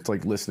pitch. It's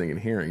like listening and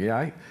hearing. Yeah,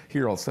 I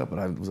hear all the stuff, but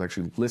I was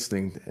actually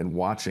listening and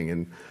watching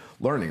and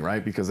learning,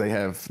 right? Because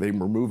they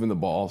were moving the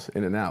balls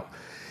in and out.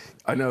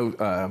 I know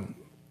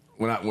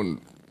when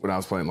I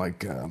was playing,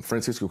 like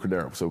Francisco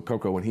Cordero, so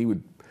Coco, when he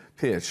would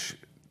pitch,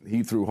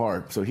 he threw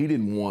hard, so he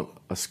didn't want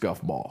a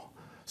scuff ball.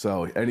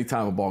 So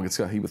anytime a ball gets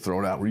scuffed, he would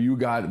throw it out. Were you a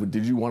guy,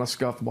 did you want a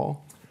scuff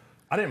ball?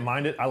 I didn't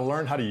mind it. I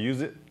learned how to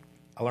use it.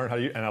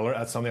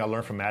 That's something I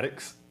learned from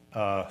Maddux.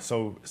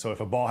 So if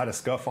a ball had a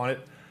scuff on it,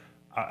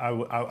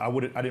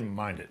 I didn't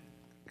mind it.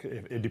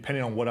 It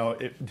depending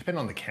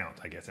on the count,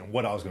 I guess, and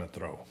what I was going to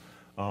throw.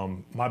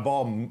 My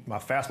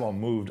fastball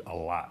moved a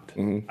lot.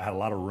 Mm-hmm. I had a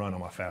lot of run on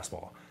my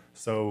fastball.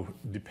 So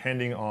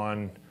depending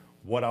on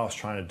what I was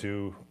trying to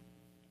do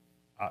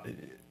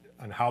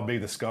and how big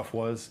the scuff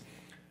was,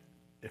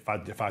 if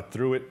I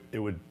threw it, it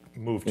would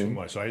move too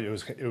much. So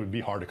it would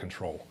be hard to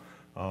control.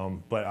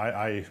 But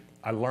I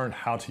learned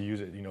how to use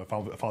it. You know, if I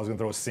was going to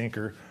throw a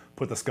sinker,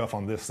 put the scuff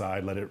on this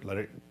side, let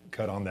it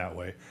cut on that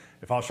way.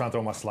 If I was trying to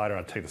throw my slider,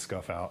 I'd take the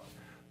scuff out.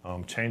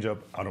 Change up,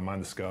 I don't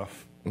mind the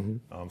scuff.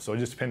 Mm-hmm. So it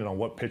just depended on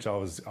what pitch I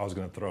was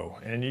going to throw.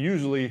 And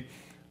usually,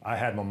 I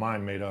had my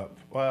mind made up.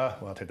 Well,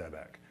 I'll take that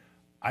back.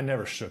 I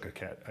never shook a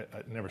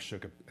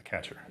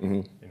catcher.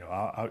 Mm-hmm. You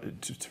know,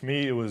 to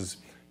me, it was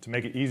to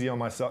make it easy on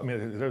myself. I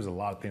mean, there's a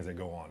lot of things that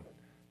go on.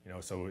 You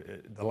know, so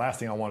the last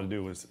thing I wanted to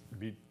do was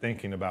be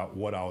thinking about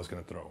what I was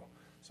going to throw.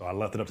 So I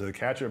left it up to the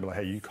catcher. I'd be like,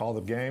 hey, you call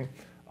the game.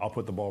 I'll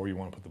put the ball where you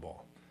want to put the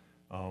ball.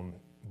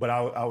 But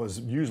I was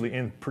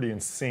usually pretty in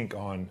sync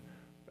on,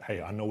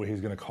 hey, I know what he's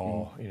going to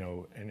call. Mm-hmm. You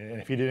know, and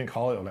if he didn't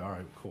call it, I'm like, all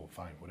right, cool,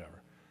 fine,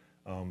 whatever.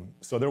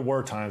 So there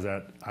were times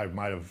that I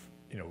might have,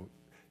 you know,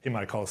 he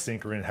might have called a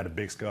sinker in, had a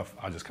big scuff.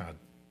 I just kind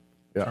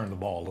of turn the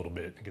ball a little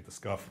bit and get the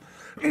scuff,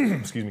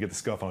 get the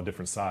scuff on a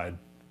different side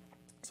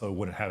so it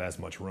wouldn't have as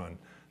much run.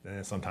 And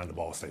then sometimes the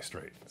ball will stay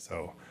straight.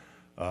 So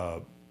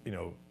you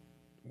know,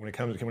 when it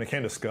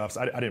came to scuffs,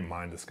 I didn't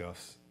mind the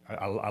scuffs.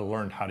 I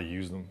learned how to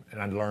use them,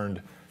 and I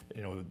learned,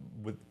 you know,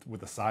 with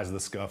the size of the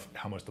scuff,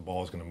 how much the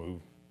ball is going to move.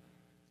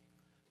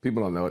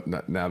 People don't know it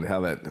now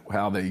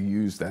how they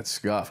use that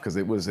scuff, because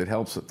it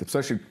helps,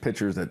 especially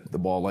pitchers that the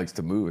ball likes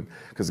to move,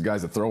 because the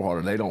guys that throw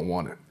harder, they don't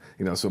want it.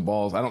 You know, so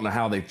balls, I don't know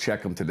how they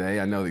check them today.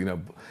 I know, you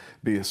know,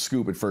 be a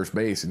scoop at first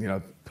base, and, you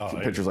know,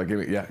 pitchers like,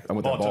 yeah, I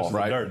want that ball,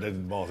 right? The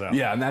ball's out.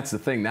 Yeah, and that's the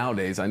thing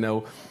nowadays. I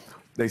know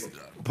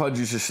Pudge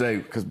used to say,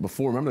 because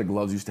before, remember the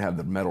gloves used to have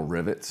the metal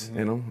rivets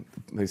in them?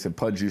 They said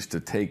Pudge used to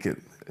take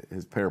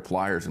his pair of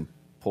pliers and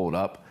pull it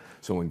up.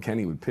 So when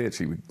Kenny would pitch,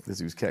 he would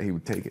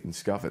take it and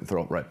scuff it and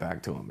throw it right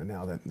back to him. And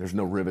now that there's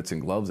no rivets in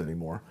gloves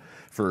anymore,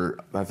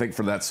 I think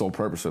for that sole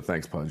purpose. So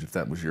thanks, Pudge, if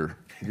that was your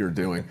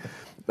doing.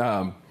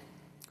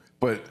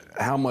 But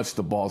how much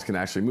the balls can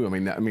actually move. I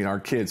mean, our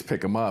kids pick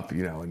them up,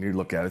 you know, and you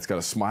look at it, it's got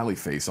a smiley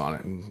face on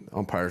it, and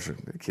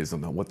the kids don't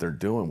know what they're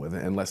doing with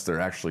it unless they're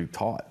actually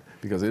taught,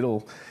 because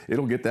it'll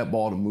get that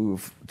ball to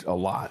move a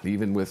lot,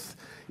 even with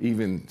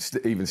even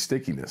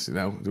stickiness. You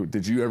know,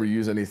 did you ever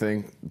use any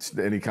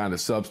kind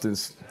of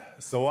substance?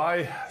 So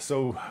I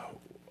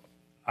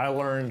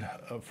learned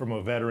from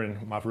a veteran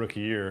my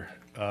rookie year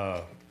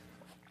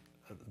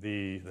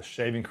the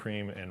shaving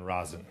cream and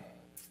rosin.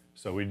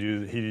 So he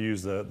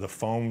used the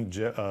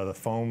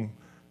foam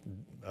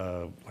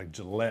like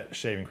Gillette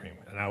shaving cream,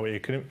 and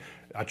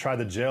I tried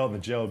the gel, and the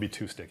gel would be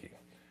too sticky.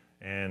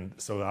 And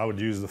so I would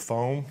use the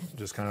foam,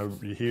 just kind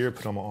of here,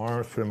 put on my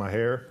arms, put in my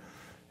hair,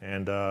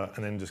 and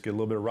then just get a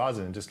little bit of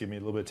rosin and just give me a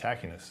little bit of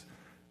tackiness.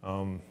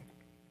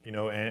 You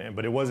know,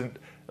 but it wasn't,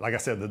 like I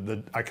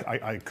said,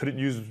 I couldn't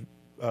use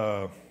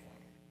no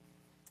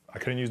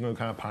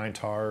kind of pine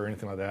tar or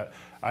anything like that.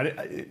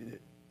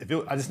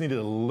 I just needed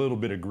a little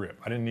bit of grip.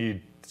 I didn't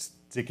need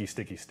sticky.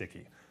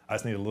 I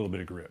just needed a little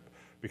bit of grip,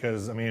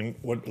 because I mean,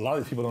 what a lot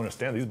of these people don't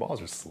understand, these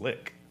balls are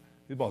slick.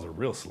 These balls are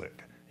real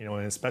slick. You know,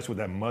 and especially with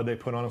that mud they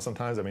put on them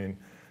sometimes. I mean,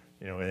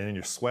 you know, and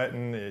you're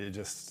sweating. It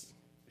just,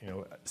 you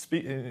know,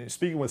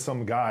 speaking with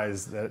some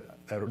guys that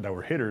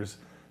were hitters,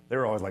 they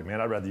were always like, man,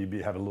 I'd rather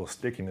you have a little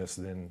stickiness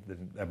than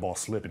that ball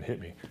slip and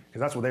hit me, because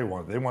that's what they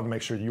wanted. They wanted to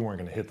make sure you weren't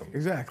going to hit them.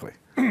 Exactly.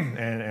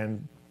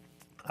 And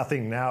I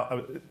think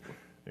now,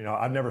 you know,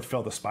 I've never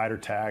felt a spider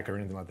tack or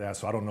anything like that,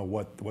 so I don't know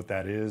what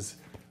that is.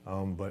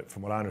 But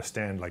from what I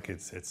understand, like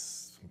it's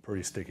some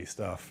pretty sticky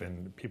stuff,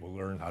 and people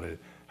learn how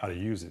to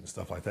use it and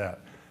stuff like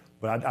that.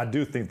 But I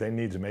do think they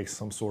need to make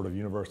some sort of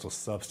universal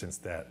substance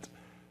that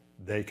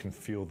they can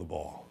feel the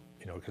ball.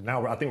 You know, because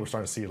now I think we're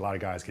starting to see a lot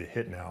of guys get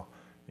hit now.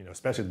 You know,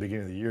 especially at the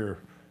beginning of the year,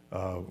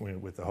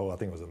 with the whole, I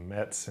think it was the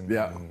Mets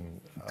and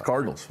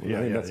Cardinals.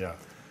 Yeah.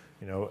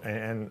 You know,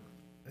 and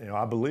you know,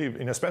 I believe,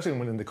 and especially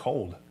when in the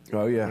cold.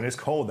 Oh yeah. When it's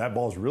cold, that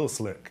ball's real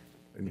slick.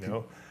 You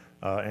know,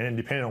 and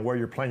depending on where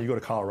you're playing, you go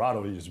to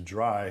Colorado, it's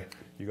dry.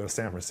 You go to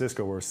San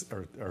Francisco or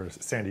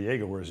San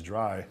Diego, where it's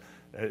dry,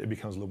 it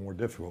becomes a little more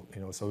difficult.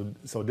 You know,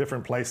 so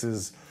different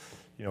places,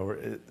 you know,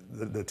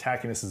 the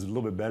tackiness is a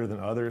little bit better than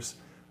others,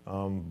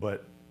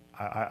 but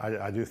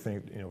I do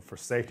think, you know, for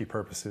safety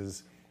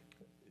purposes,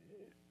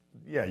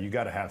 yeah, you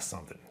got to have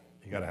something.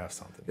 You got to have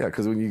something. Yeah,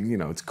 because when you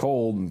know it's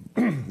cold,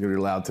 and you're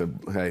allowed to,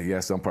 hey,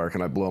 yes, umpire,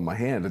 can I blow my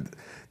hand?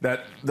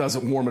 That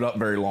doesn't warm it up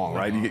very long,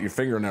 right? You get your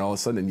finger in there all of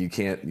a sudden, and you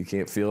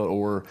can't feel it,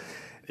 or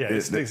yeah,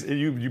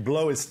 you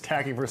blow, it's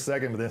tacky for a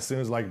second, but then as soon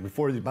as by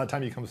the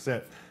time you come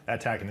set,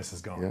 that tackiness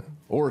is gone. Yeah.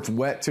 Or it's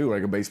wet too,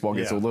 like a baseball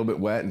gets a little bit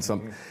wet,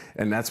 and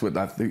and that's what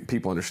I think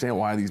people understand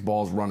why these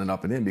balls running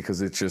up and in,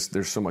 because it's just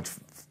there's so much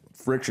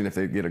friction if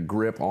they get a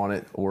grip on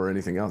it or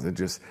anything else.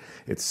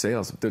 It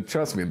sails.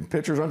 Trust me,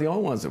 pitchers aren't the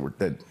only ones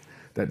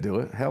that do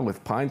it. Hell,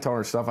 with pine tar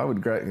and stuff, I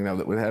would grab, you know,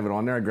 that would have it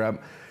on there. I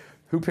grab.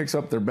 Who picks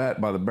up their bat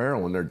by the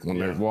barrel when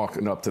they're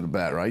walking up to the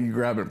bat, right? You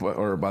grab it,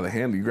 or by the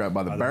handle, you grab it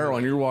by the barrel,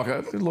 and you're walking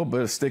up. There's a little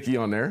bit of sticky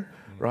on there,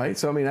 right?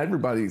 So I mean, and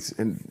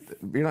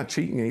you're not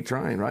cheating, you ain't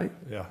trying, right?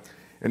 Yeah.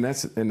 And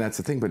that's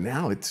the thing. But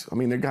now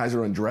the guys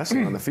are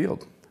undressing on the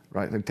field,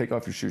 right? They take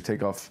off your shoes,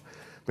 take off.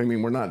 I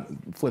mean, we're not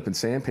flipping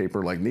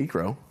sandpaper like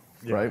Necro,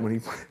 right?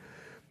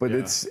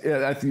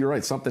 You're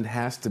right. Something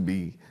has to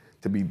be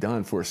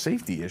done for a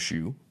safety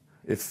issue.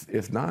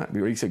 If not,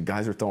 you said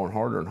guys are throwing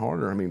harder and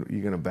harder. I mean, are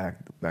you going to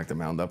back the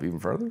mound up even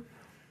further?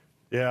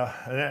 Yeah,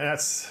 and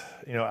that's,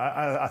 you know,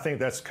 I think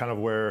that's kind of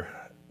where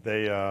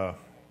they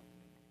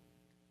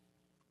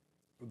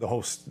the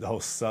whole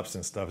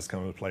substance stuff is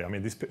coming into play. I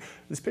mean, these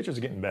pitchers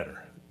are getting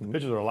better. The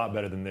pitchers are a lot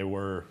better than they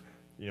were,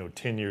 you know,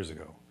 10 years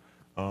ago.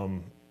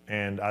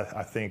 And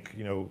I think,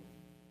 you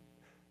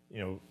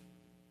know,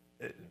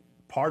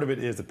 part of it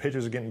is the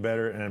pitchers are getting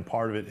better, and then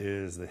part of it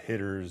is the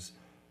hitters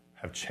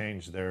have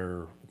changed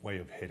their way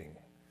of hitting.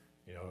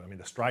 You know, I mean,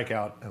 the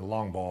strikeout and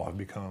long ball have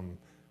become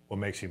what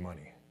makes you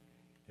money.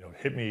 You know,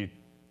 hit me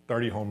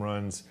 30 home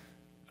runs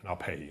and I'll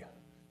pay you.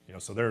 You know,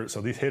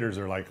 so these hitters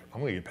are like,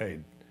 I'm gonna get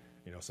paid.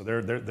 You know, so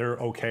they're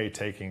okay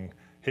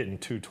hitting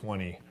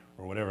 220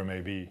 or whatever it may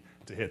be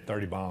to hit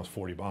 30 bombs,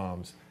 40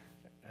 bombs,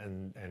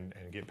 and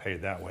get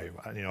paid that way.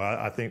 You know,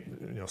 I think,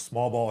 you know,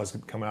 small ball has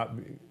come out,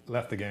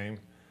 left the game.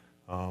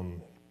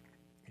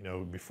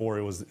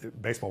 Before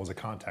baseball was a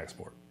contact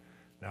sport.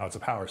 Now it's a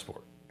power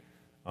sport.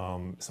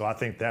 So I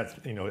think that's,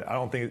 I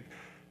don't think,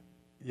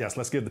 yes,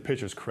 let's give the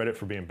pitchers credit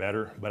for being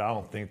better, but I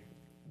don't think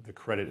the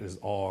credit is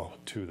all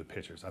to the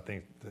pitchers. I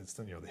think that's,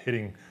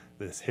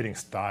 this hitting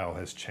style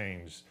has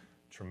changed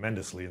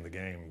tremendously in the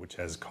game, which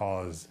has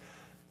caused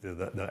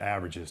the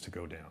averages to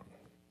go down.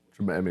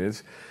 I mean,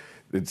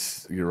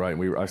 it's you're right.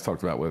 I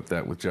talked about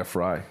with Jeff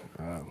Fry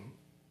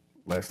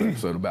last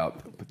episode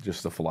about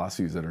just the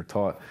philosophies that are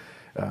taught.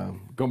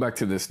 Going back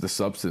to the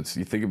substance,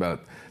 you think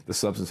about the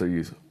substance they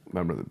use.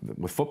 Remember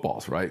with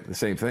footballs, right? The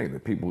same thing.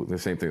 The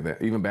same thing.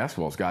 That even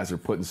basketballs, guys are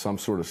putting some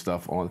sort of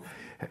stuff on.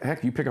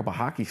 Heck, you pick up a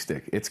hockey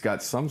stick, it's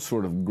got some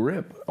sort of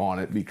grip on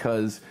it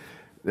because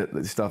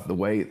the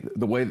way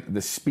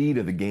the speed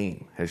of the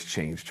game has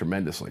changed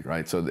tremendously,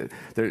 right? So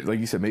that like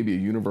you said, maybe a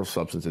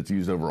universal substance that's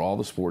used over all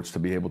the sports to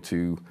be able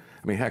to.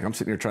 I mean, heck, I'm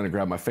sitting here trying to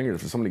grab my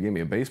fingers. If somebody gave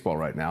me a baseball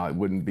right now, it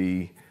wouldn't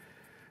be.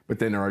 But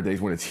then there are days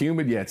when it's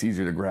humid. Yeah, it's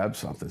easier to grab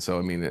something. So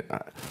I mean,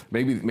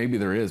 maybe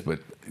there is, but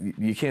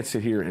you can't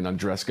sit here and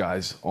undress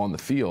guys on the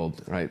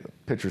field, right?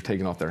 Pitchers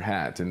taking off their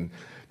hats and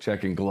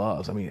checking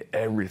gloves. I mean,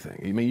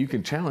 everything. I mean, you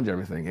can challenge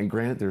everything. And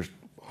granted, there's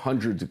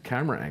hundreds of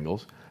camera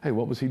angles. Hey,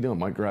 what was he doing?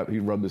 He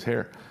rubbed his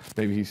hair.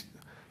 Maybe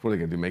what are they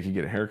gonna do? Make you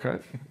get a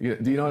haircut? Do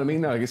you know what I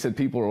mean? No, like I said,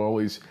 people are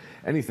always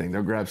anything.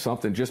 They'll grab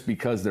something just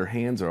because their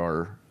hands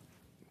are.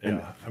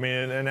 Yeah, I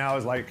mean, and now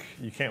it's like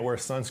you can't wear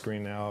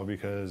sunscreen now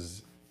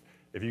because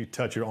if you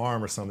touch your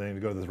arm or something to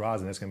go to this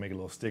rosin, it's gonna make a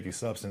little sticky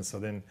substance. So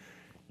then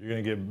you're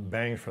gonna get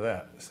banged for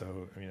that.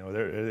 So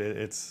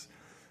it's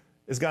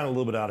gotten a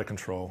little bit out of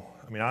control.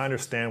 I mean, I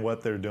understand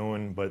what they're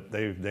doing, but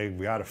they've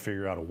got to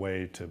figure out a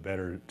way to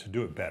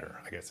do it better,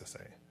 I guess to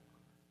say.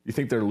 You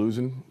think they're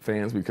losing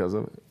fans because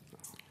of it?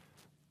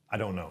 I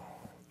don't know.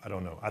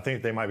 I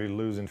think they might be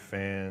losing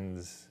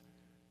fans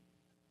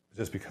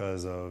just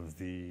because of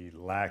the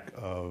lack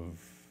of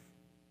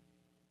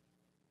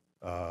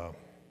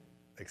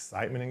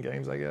excitement in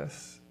games, I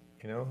guess.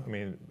 I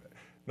mean,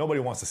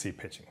 nobody wants to see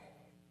pitching.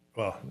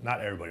 Well,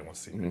 not everybody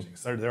wants to see pitching.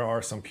 So there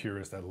are some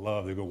purists that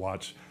love to go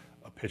watch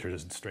a pitcher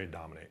just straight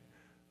dominate.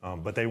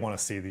 But they want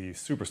to see the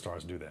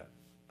superstars do that.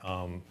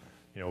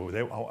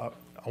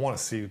 I want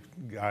to see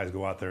guys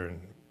go out there and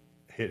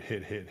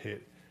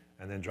hit,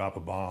 and then drop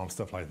a bomb,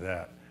 stuff like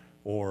that.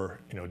 Or,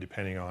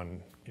 depending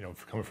on,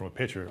 coming from a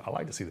pitcher, I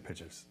like to see the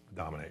pitchers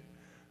dominate.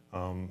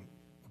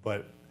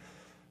 But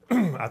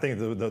I think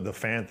the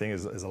fan thing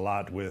is a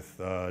lot with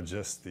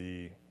just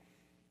the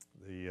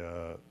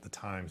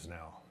times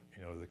now.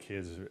 The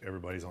kids,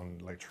 everybody's on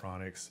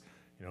electronics.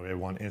 They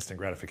want instant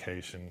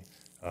gratification.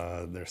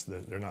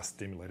 They're not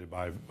stimulated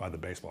by the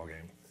baseball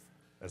game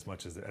as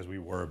much as we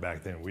were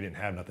back then. We didn't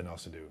have nothing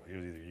else to do. It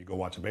was either you go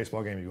watch a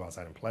baseball game, you go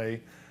outside and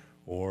play,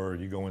 or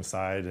you go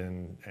inside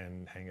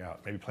and hang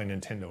out, maybe play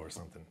Nintendo or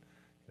something.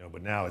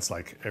 But now it's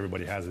like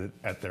everybody has it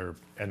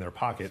in their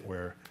pocket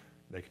where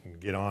they can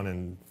get on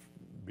and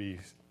be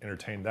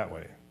entertained that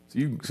way.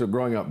 So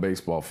growing up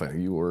baseball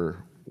fan, who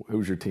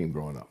was your team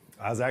growing up?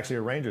 I was actually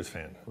a Rangers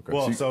fan. Okay.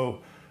 Well,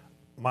 so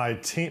my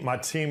team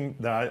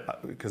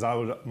because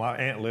my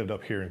aunt lived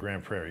up here in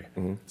Grand Prairie,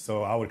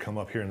 so I would come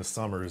up here in the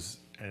summers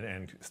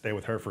and stay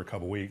with her for a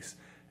couple weeks,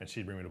 and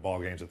she'd bring me to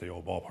ball games at the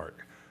old ballpark.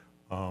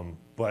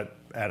 But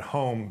at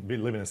home,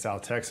 living in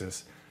South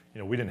Texas,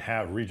 we didn't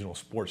have regional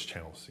sports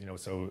channels.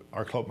 So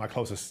my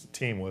closest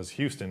team was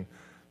Houston,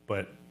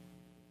 but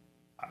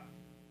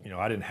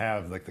I didn't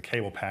have the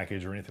cable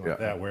package or anything like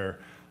that where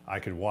I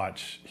could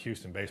watch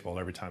Houston baseball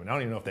every time. And I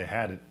don't even know if they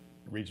had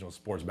regional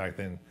sports back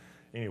then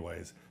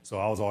anyways. So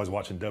I was always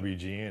watching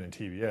WGN and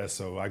TBS.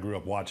 So I grew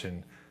up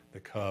watching the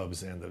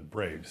Cubs and the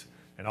Braves.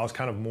 And I was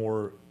kind of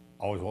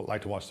always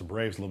liked to watch the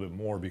Braves a little bit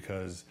more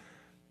because,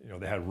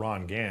 they had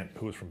Ron Gant,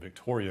 who was from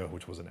Victoria,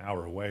 which was an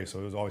hour away. So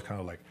it was always kind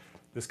of like,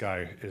 this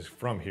guy is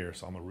from here,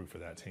 so I'm gonna root for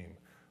that team.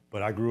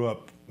 But I grew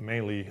up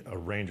mainly a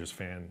Rangers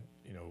fan,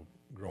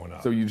 growing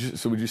up.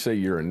 So would you say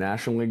you're a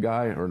National League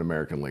guy or an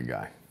American League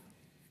guy?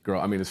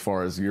 As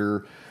far as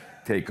your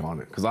take on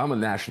it, because I'm a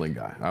National League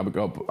guy.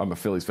 I'm a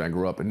Phillies fan.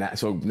 Grew up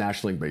so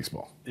National League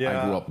baseball.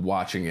 Yeah. I grew up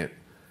watching it.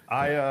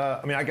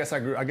 I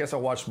guess I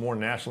watched more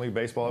National League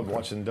baseball. I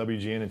watched in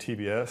WGN and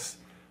TBS.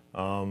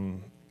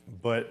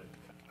 But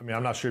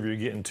I'm not sure if you're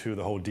getting to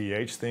the whole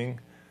DH thing.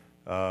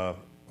 But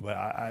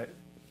I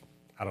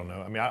don't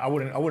know. I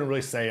wouldn't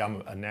really say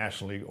I'm a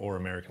National League or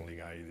American League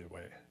guy either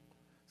way.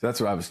 So that's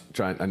what I was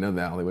trying. I know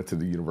that they went to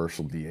the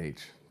universal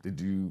DH.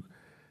 Did you?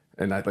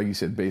 And like you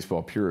said,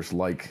 baseball purists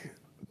like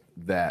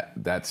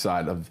that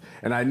side of.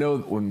 And I know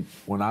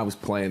when I was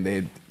playing,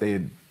 they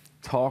had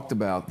talked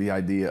about the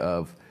idea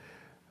of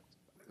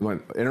when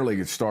interleague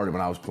had started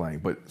when I was playing.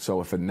 But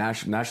so if a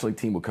National League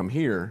team would come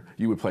here,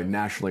 you would play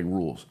National League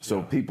rules.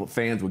 So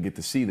fans would get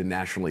to see the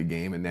National League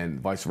game, and then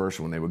vice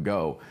versa when they would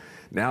go.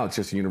 Now it's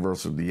just a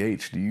universal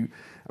DH.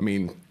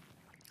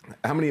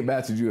 How many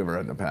at-bats did you ever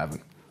end up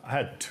having? I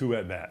had 2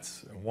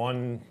 at-bats.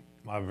 One,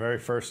 my very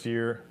first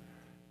year,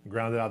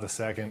 grounded out to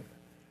second,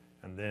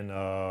 and then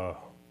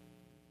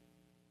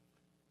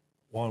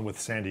one with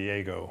San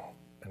Diego.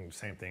 and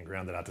same thing,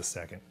 grounded out to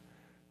second.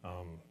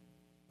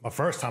 My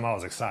first time I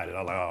was excited.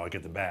 I was like, oh, I'll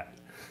get the bat.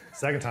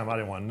 Second time I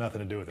didn't want nothing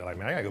to do with it. Like,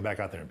 man, I gotta go back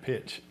out there and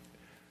pitch.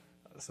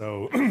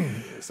 So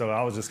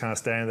I was just kind of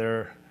standing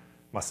there,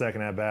 my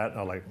second at bat.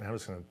 I was like, man, I'm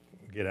just gonna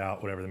get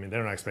out, whatever. I mean,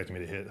 they're not expecting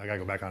me to hit. I gotta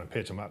go back out and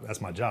pitch.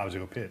 That's my job, is to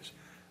go pitch.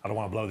 I don't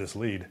want to blow this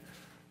lead.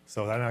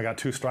 So then I got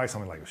 2 strikes.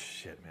 I'm like, oh,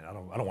 shit, man, I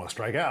don't want to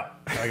strike out.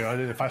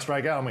 If I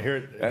strike out, I'm gonna hear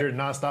it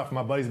nonstop from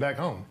my buddies back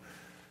home.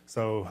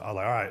 So I was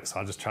like, all right. So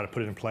I'll just try to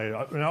put it in play.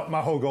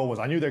 My whole goal was,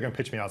 I knew they were gonna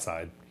pitch me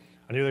outside.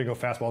 I knew they were gonna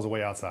go fastballs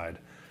away outside.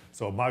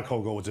 So my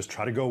whole goal was just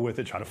try to go with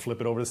it, try to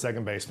flip it over to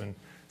second baseman.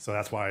 So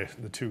that's why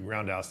the 2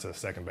 ground outs to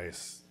second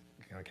base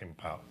kind of came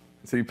about.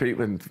 See,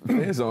 people and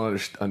fans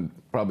don't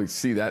probably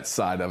see that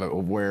side of it,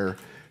 of where,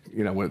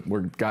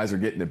 where guys are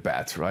getting at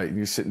bats, right? And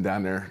you're sitting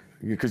down there,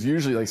 because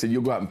usually, like I said,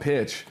 you'll go out and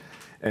pitch,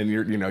 and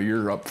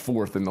you're up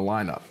 4th in the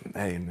lineup.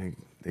 Hey, and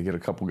they get a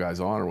couple guys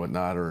on or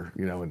whatnot, or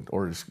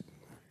or just,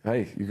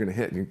 hey, you're gonna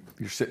hit, and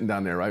you're sitting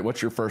down there, right?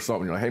 What's your first thought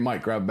when you're like, hey,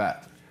 Mike, grab a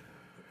bat?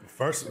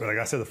 First, like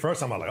I said, the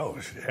first time I was like,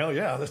 oh, hell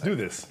yeah, let's do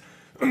this.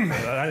 I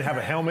didn't have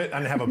a helmet, I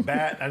didn't have a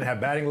bat, I didn't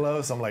have batting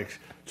gloves. So I'm like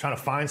trying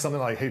to find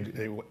something, like,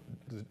 hey,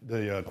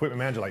 the equipment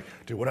manager, like,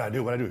 dude, what do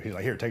I do? He's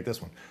like, here, take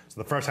this one.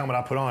 So the first helmet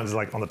I put on is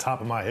like on the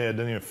top of my head,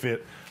 didn't even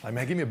fit. Like,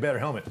 man, give me a better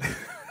helmet.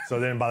 So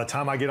then by the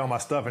time I get all my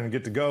stuff and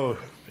get to go,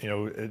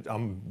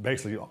 I'm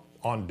basically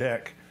on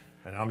deck,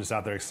 and I'm just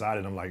out there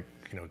excited. I'm like,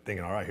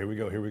 thinking, all right, here we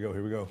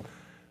go.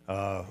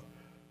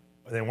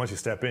 And then once you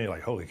step in, you're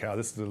like, holy cow,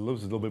 this is a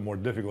little bit more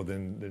difficult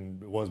than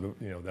it was,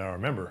 than I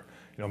remember.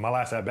 My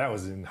last at-bat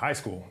was in high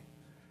school.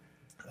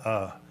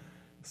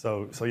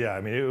 So yeah,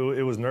 I mean,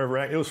 it was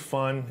nerve-wracking. It was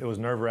fun. It was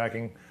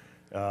nerve-wracking.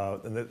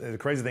 And the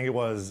crazy thing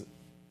was,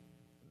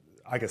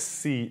 I could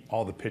see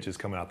all the pitches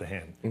coming out the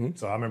hand. Mm-hmm.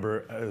 So I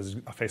remember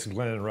I faced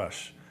Glenn and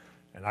Rush,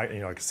 and I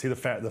could see the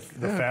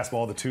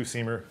fastball, the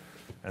 2-seamer,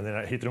 and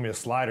then he threw me a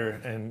slider,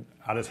 and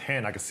out of his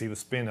hand, I could see the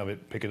spin of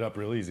it, pick it up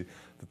real easy.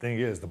 The thing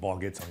is, the ball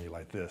gets on you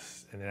like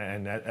this,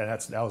 and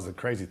that was the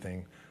crazy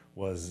thing,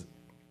 was,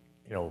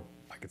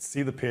 I could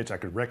see the pitch, I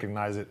could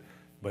recognize it,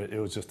 but it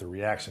was just the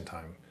reaction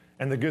time.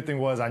 And the good thing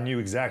was, I knew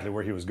exactly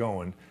where he was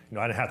going.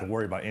 I didn't have to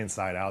worry about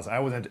inside, outs.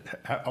 I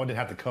didn't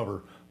have to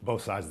cover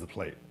both sides of the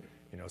plate.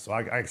 So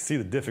I could see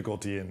the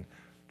difficulty in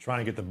trying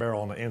to get the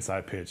barrel on the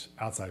inside pitch,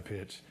 outside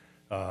pitch,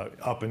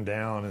 up and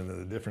down, and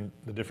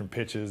the different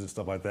pitches and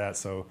stuff like that.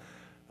 So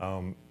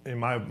in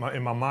my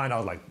mind, I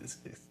was like, this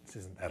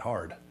isn't that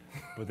hard.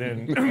 But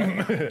then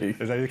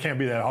it can't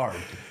be that hard.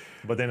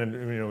 But then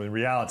in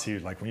reality,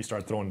 like when you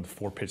start throwing the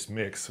 4-pitch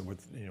mix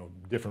with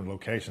different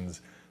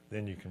locations,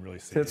 then you can really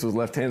see. Pitts was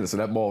left-handed, so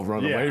that ball was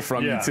running away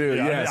from you too.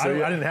 Yeah,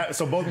 I didn't have.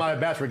 So both my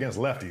at-bats were against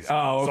lefties.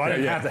 Oh, okay. So I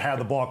didn't have to have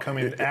the ball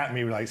coming at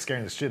me, like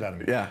scaring the shit out of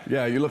me.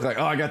 Yeah. You look like,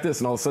 oh, I got this,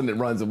 and all of a sudden it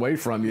runs away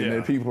from you, and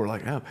then people are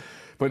like, oh.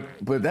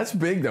 But that's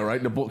big though,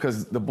 right?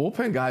 Because the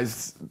bullpen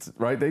guys,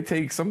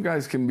 right? Some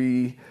guys can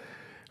be,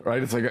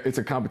 right? It's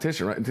a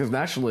competition, right? Because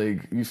National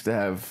League used to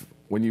have,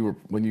 when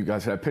you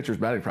guys had pitchers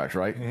batting practice,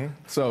 right? Mm-hmm.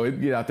 So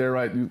it'd get out there,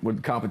 right,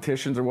 with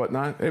competitions or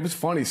whatnot. It was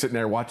funny sitting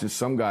there watching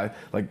some guy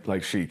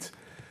like Sheets.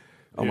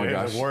 Oh my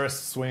gosh! The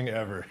worst swing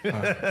ever.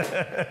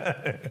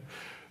 That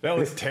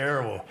was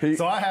terrible.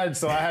 So I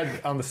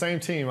had on the same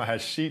team, I had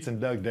Sheets and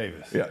Doug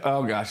Davis. Yeah.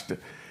 Oh gosh,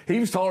 he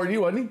was taller than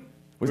you, wasn't he?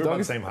 We were about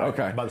the same height.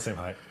 Okay. About the same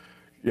height.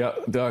 Yeah,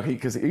 Doug.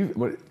 Did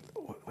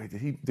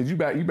you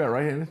bat? You bat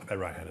right-handed? I bat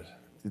right-handed.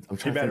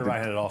 He batted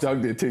right-handed also.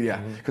 Doug did too, yeah,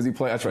 because he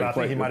played. That's right. I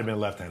think he might have been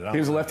left-handed. He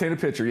was a left-handed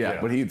pitcher,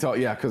 yeah. But he taught,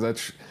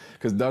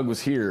 because Doug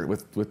was here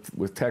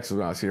with Texas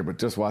when I was here. But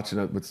just watching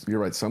it, you're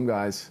right. Some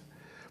guys.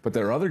 But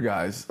there are other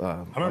guys.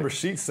 I remember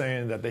Sheets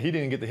saying that he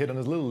didn't get the hit on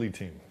his Little League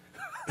team.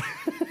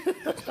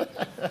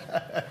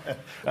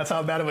 That's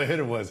how bad of a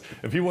hitter was.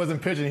 If he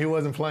wasn't pitching, he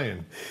wasn't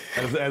playing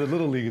at a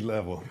Little League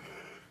level.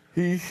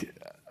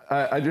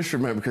 I just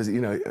remember, because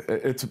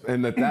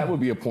that would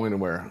be a point of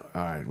where,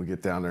 all right, we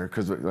get down there,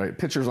 because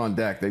pitchers on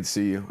deck, they'd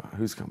see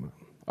who's coming.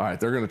 All right,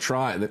 they're going to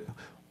try it.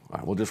 All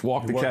right, we'll just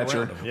walk the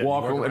catcher,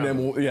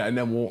 and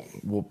then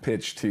we'll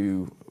pitch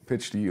to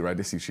you, right?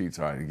 They see Sheets,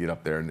 all right, you get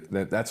up there, and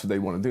that's what they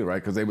want to do,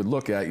 right? Because they would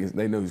look at you,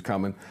 they know who's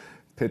coming,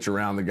 pitch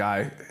around the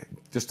guy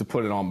just to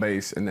put it on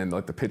base, and then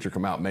let the pitcher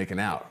come out and make an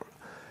out.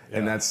 Yeah.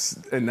 And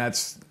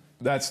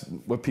that's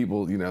what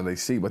people, they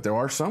see. But there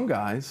are some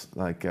guys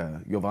like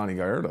Giovanni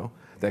Gallardo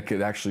that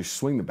could actually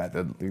swing the bat,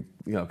 that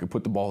could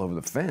put the ball over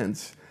the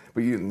fence.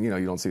 But you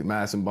don't see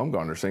Madison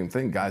Bumgarner, same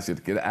thing. Guys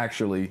that could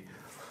actually,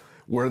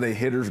 were they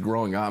hitters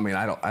growing up? I mean,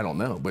 I don't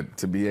know, but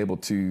to be able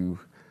to,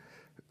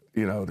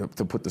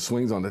 to put the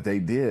swings on that they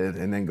did,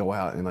 and then go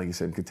out and, like you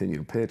said, continue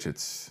to pitch.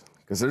 It's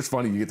because there's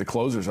funny, you get the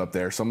closers up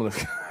there. Some of the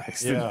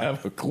guys didn't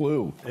have a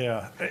clue.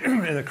 Yeah,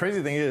 and the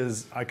crazy thing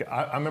is,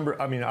 I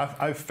remember. I mean,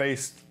 I've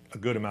faced a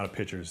good amount of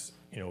pitchers,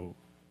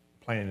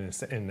 playing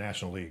in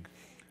National League,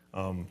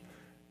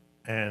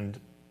 and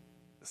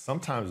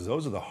sometimes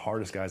those are the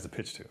hardest guys to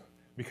pitch to,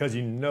 because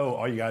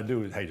all you gotta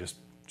do is, hey, just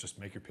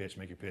make your pitch,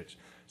 make your pitch.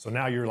 So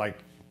now you're like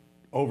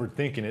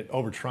overthinking it,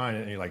 over trying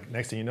it, and you're like,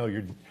 next thing you know,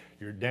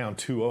 you're down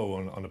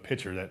 2-0 on a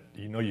pitcher that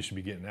you should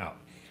be getting out.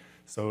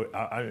 So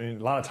I mean,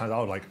 a lot of times I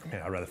would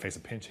man, I'd rather face a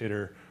pinch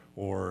hitter,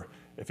 or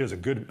if it was a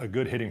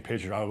good hitting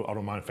pitcher, I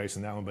don't mind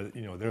facing that one. But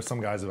there's some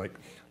guys that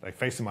like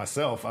facing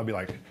myself, I'd be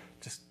like,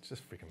 just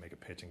freaking make a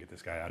pitch and get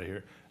this guy out of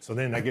here. So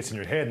then that gets in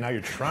your head. Now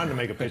you're trying to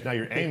make a pitch. Now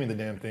you're aiming the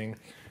damn thing.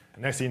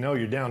 And next thing you know,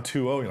 you're down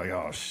 2-0. And you're like,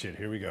 oh shit,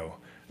 here we go.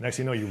 Next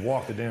thing you know, you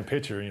walk the damn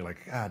pitcher, and you're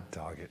like, God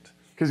dog it.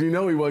 Because he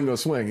wasn't going to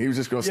swing. He was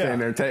just going to stand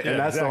there and take. And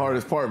that's exactly the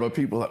hardest part. But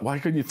people are like, why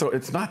couldn't you throw?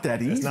 It's not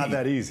that easy. It's not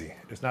that easy.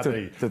 It's not that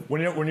easy.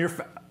 When you're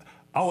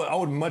I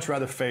would much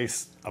rather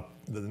face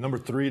the number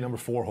 3, number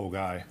 4 hole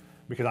guy,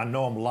 because I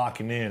know I'm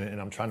locking in and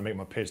I'm trying to make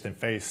my pitch, than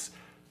face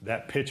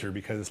that pitcher,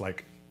 because it's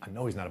like, I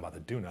know he's not about to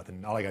do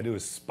nothing. All I gotta do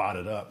is spot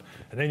it up,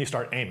 and then you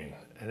start aiming,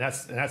 and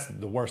that's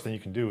the worst thing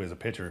you can do as a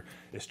pitcher,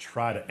 is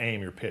try to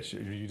aim your pitch.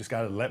 You just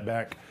gotta let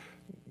back,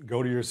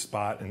 go to your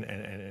spot,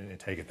 and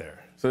take it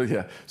there. So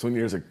so when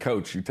you're as a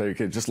coach, you tell your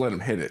kid, just let him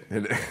hit it.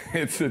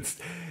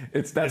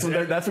 That's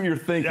what you're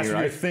thinking, that's right?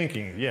 what you're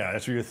thinking. Yeah,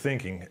 that's what you're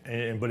thinking.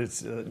 But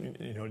it's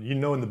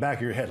in the back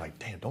of your head, like,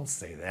 damn, don't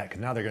say that,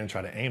 because now they're gonna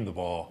try to aim the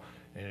ball.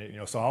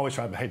 And so I always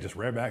try to, hey, just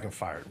rear back and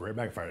fire it. Rear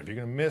back and fire it. If you're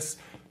gonna miss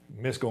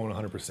going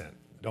 100%.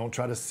 Don't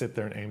try to sit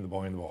there and aim the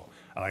ball.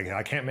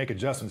 I can't make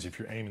adjustments if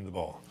you're aiming the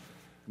ball.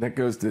 That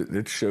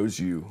it shows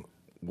you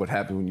what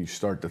happens when you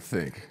start to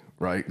think,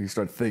 right? You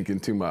start thinking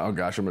too much. Oh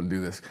gosh, I'm going to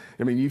do this.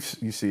 I mean, you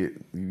see it.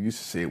 You used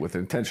to see it with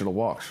intentional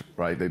walks,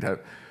 right? They'd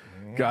have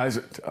guys,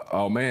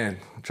 oh man,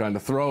 trying to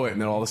throw it,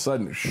 and then all of a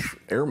sudden,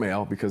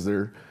 airmail, because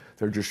they're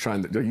just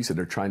trying to. You said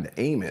they're trying to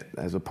aim it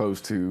as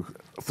opposed to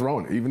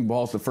throwing it. Even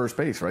balls to first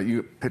base,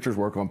 right? Pitchers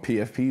work on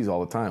PFPs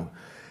all the time.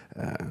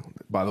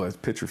 By the way, it's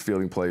pitcher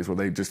fielding plays where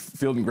they just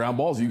fielding ground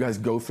balls. You guys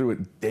go through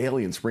it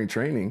daily in spring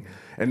training,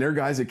 and there are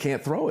guys that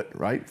can't throw it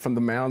right from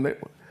the mound.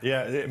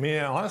 Yeah, I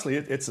mean, honestly,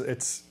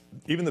 it's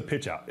even the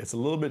pitch out. It's a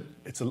little bit.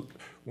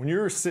 When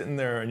you're sitting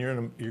there and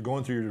you're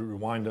going through your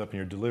wind up and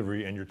your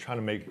delivery, and you're trying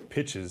to make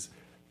pitches,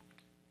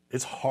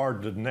 it's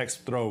hard to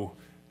next throw,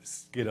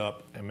 get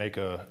up and make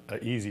a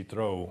easy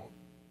throw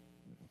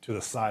to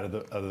the side of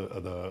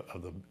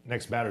the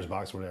next batter's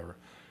box, or whatever.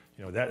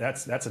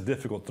 That's a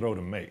difficult throw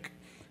to make.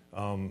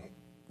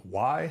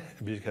 Why?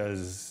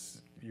 Because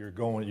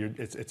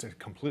it's a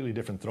completely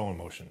different throwing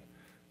motion,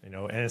 and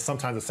it's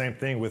sometimes the same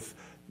thing with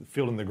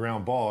fielding the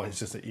ground ball. It's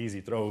just an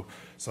easy throw.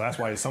 So that's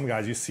why some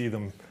guys, you see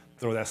them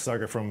throw that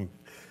sucker from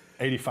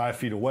 85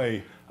 feet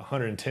away,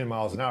 110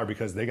 miles an hour,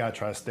 because they got to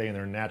try to stay in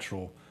their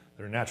natural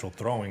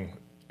throwing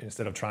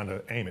instead of trying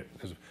to aim it.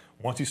 Because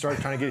once you start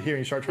trying to get here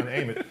and you start trying to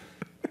aim it,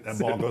 that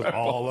ball goes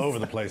all over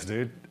the place,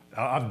 dude.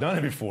 I've done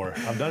it before,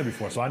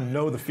 so I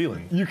know the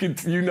feeling.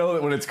 You know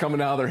that when it's coming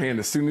out of their hand,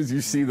 as soon as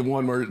you see the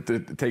one where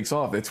it takes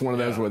off, it's one of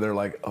those where they're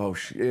like, oh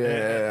shit.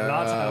 Yeah. A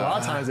lot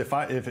of times,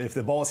 if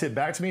the ball's hit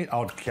back to me,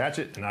 I'll catch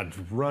it and I'd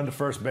run to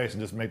first base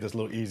and just make this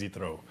little easy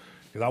throw,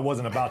 because I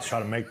wasn't about to try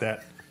to make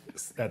that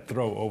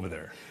throw over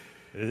there.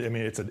 I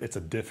mean, it's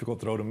a difficult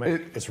throw to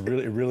make. It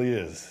really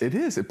is. It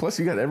is. Plus,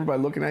 you got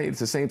everybody looking at you. It's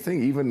the same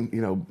thing. Even,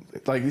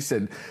 like you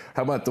said,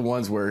 how about the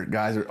ones where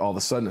guys are all of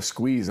a sudden a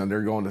squeeze and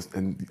they're going to,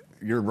 and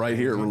you're right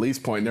here at release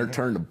point and they're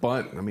turned to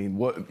bunt. I mean,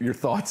 what your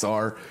thoughts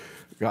are?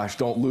 Gosh,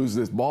 don't lose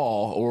this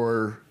ball.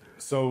 Or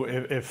so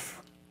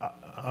if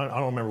I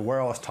don't remember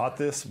where I was taught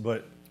this,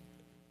 but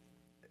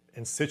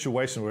in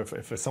situations where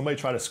if somebody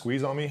tried to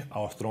squeeze on me, I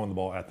was throwing the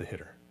ball at the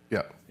hitter.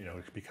 Yeah.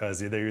 Because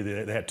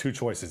they had two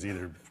choices: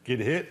 either get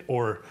hit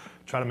or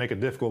try to make a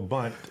difficult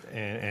bunt,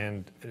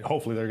 and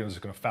hopefully they're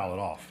just going to foul it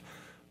off.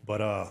 But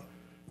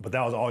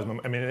that was always.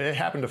 I mean, it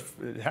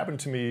happened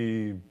to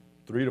me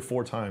 3 to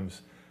 4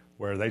 times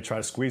where they try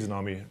to squeeze it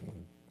on me,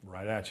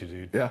 right at you,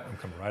 dude. Yeah. I'm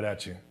coming right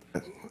at you.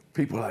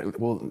 People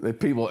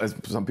as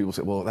some people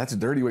say, well, that's a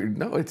dirty way.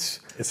 No, it's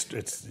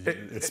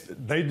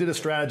they did a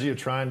strategy of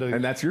trying to,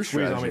 and that's your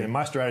squeeze strategy. on me, and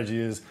my strategy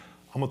is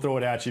I'm gonna throw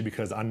it at you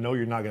because I know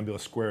you're not gonna be able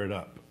to square it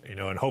up,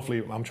 and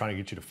hopefully I'm trying to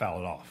get you to foul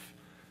it off.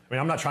 I mean,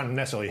 I'm not trying to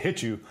necessarily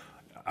hit you.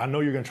 I know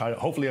you're gonna try to.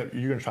 Hopefully,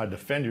 you're gonna try to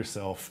defend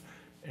yourself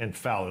and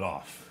foul it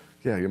off.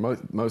 Yeah,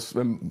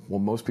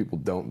 most people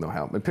don't know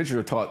how. And pitchers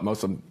are taught,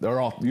 most of them, they're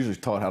all usually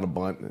taught how to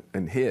bunt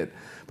and hit.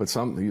 But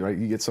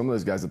you get some of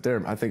those guys up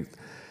there. I think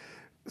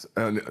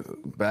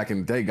back in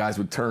the day, guys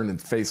would turn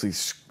and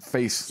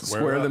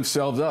square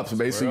themselves up. So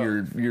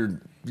basically,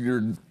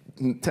 your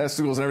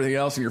testicles and everything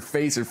else, and your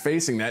face are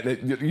facing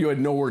that. You had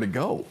nowhere to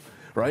go.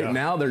 Right Yeah.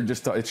 now,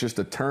 it's just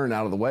a turn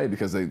out of the way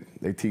because they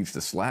teach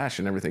the slash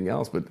and everything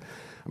else. But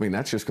I mean,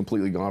 that's just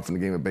completely gone from the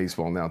game of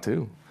baseball now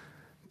too.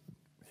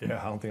 Yeah,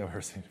 I don't think I've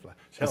ever seen it.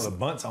 Hell, the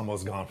bunt's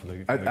almost gone from the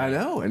game. I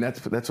know, and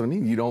that's what I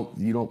mean. You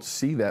don't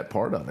see that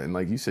part of it. And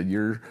like you said,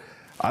 you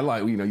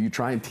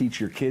try and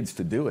teach your kids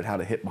to do it, how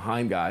to hit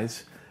behind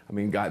guys. I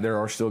mean, there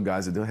are still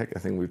guys that do it. Heck, I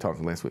think we were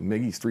talking last week.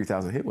 Miggy's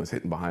 3,000 hit was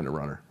hitting behind a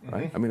runner,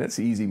 right? I mean, that's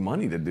easy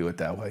money to do it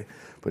that way.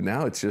 But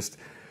now it's just.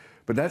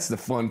 But that's the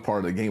fun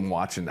part of the game,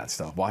 watching that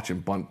stuff, watching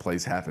bunt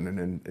plays happen, and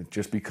then it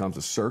just becomes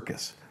a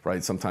circus,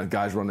 right? Sometimes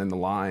guys run in the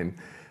line,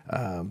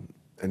 and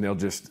they'll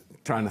just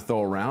trying to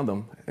throw around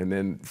them, and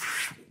then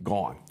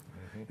gone.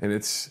 And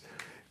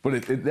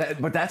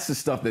but that's the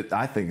stuff that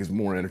I think is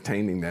more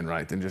entertaining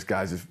than just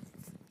guys just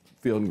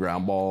fielding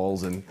ground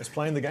balls and It's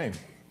playing the game.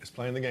 It's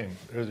playing the game.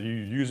 You're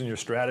using your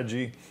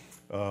strategy,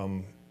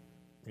 and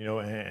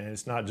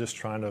it's not just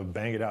trying to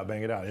bang it out.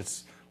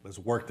 It's let's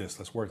work this.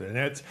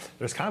 And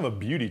there's kind of a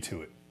beauty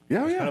to it. Yeah,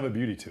 There's yeah. kind of a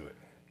beauty to it.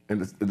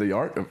 And the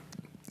art,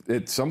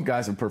 some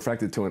guys have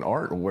perfected to an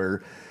art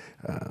where,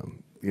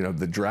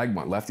 the drag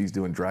bunt, lefties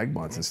doing drag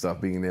bunts and stuff,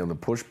 being able to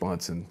push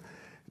bunts, and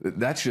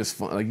that's just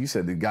fun. Like you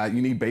said,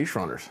 you need base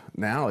runners.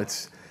 Now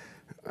it's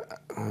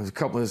a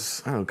couple years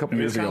ago.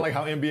 It's kind of like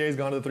how NBA's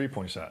gone to the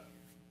three-point shot.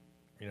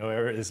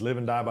 It's live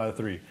and die by the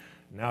three.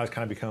 Now it's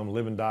kind of become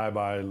live and die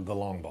by the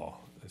long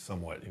ball,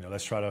 somewhat.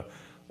 Let's try to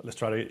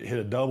hit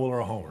a double or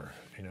a homer.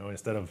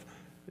 Instead of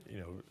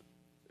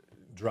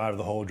drive to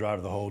the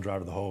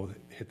hole,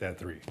 hit that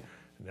three.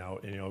 Now,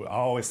 I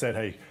always said,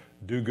 hey,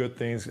 do good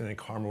things and then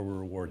karma will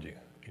reward you.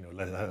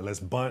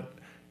 Let's bunt.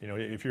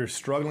 If you're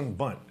struggling,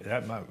 bunt.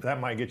 That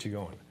might get you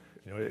going.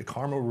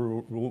 Karma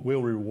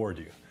will reward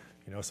you.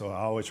 So I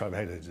always try to,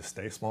 hey, just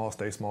stay small,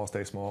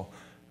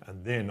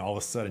 and then all of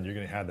a sudden you're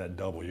going to have that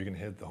double. You're going to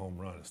hit the home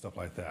run and stuff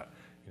like that.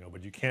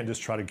 But you can't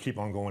just try to keep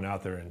on going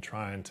out there and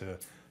trying to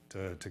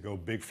go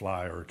big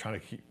fly or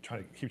trying to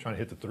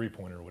hit the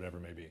 3-pointer or whatever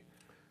it may be.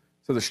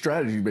 So the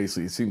strategy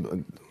basically, it seems,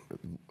 like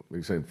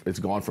you said, it's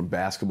gone from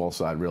basketball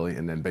side really,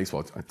 and then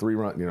baseball. It's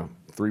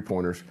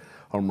 3-pointers,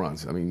 home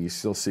runs. I mean, you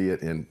still see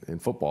it in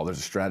football. There's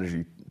a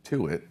strategy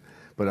to it.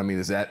 But I mean,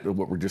 is that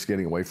what we're just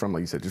getting away from?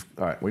 Like you said, just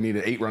all right, we need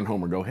an 8-run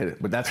homer, go hit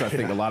it. But that's what I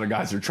think a lot of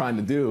guys are trying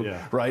to do,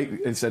 right?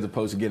 Instead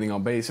opposed to getting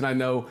on base. And I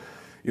know,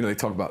 they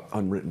talk about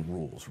unwritten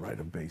rules, right,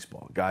 of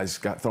baseball. Guys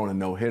got thrown a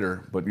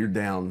no-hitter, but you're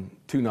down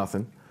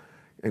 2-0.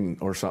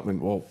 Or something.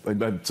 Well,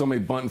 somebody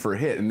bunting for a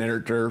hit, and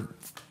they're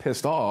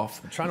pissed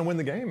off. Trying to win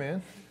the game,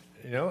 man.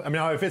 I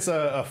mean, if it's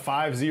a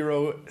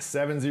 5-0,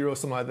 7-0,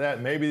 something like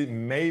that,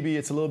 maybe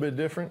it's a little bit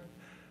different.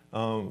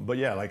 But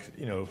yeah,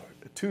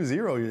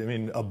 2-0. I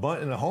mean, a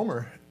bunt and a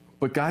homer.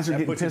 But guys are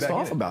getting pissed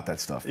off about that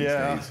stuff these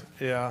days.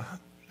 Yeah.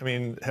 I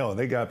mean, hell,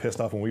 they got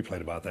pissed off when we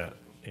played about that.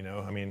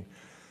 I mean,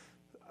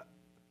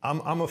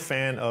 I'm a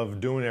fan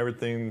of doing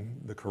everything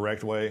the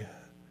correct way,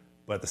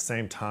 but at the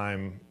same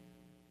time,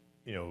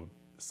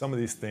 some of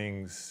these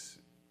things,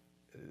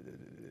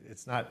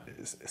 it's not,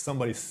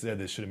 somebody said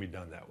this shouldn't be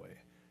done that way.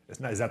 It's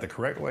not, is that the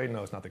correct way?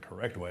 No, it's not the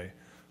correct way.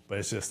 But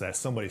it's just that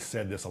somebody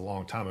said this a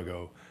long time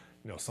ago.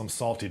 Some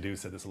salty dude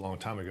said this a long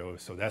time ago,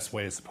 so that's the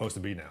way it's supposed to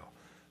be now.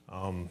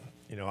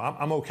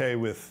 I'm okay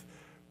with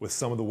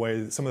some of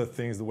the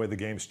things, the way the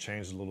game's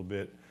changed a little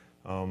bit.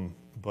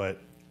 But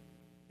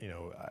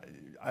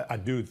I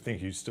do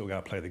think you still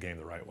got to play the game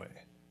the right way.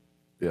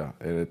 Yeah,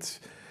 and it's,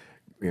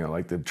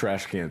 like the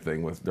trash can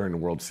thing during the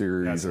World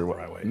Series. That's the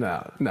right way.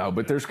 No,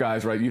 but there's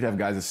guys, right? You'd have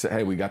guys that say,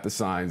 hey, we got the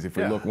signs if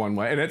we look one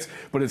way.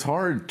 But it's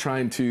hard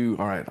trying to,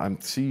 all right, I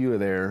see you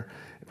there,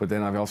 but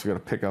then I've also got to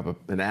pick up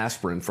an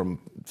aspirin from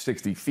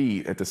 60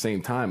 feet at the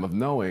same time of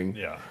knowing,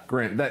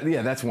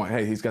 that's one,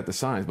 hey, he's got the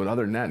signs. But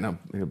other than that, now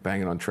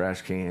banging on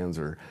trash cans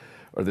or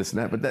this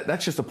and that. But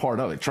that's just a part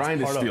of it, trying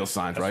to steal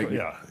signs, right?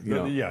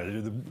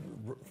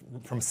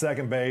 From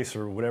second base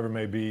or whatever it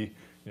may be,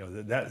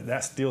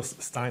 that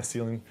sign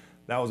stealing,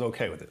 that was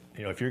okay with it.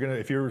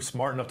 If you're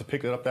smart enough to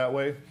pick it up that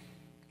way,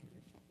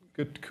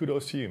 good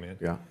kudos to you, man.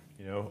 Yeah.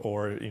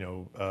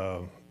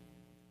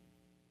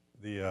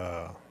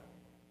 The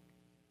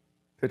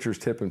pitchers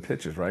tipping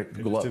pitches, right?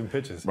 Tipping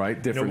pitches,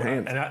 right? Different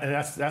hands. And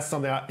that's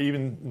something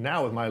even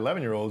now with my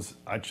 11-year-olds,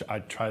 I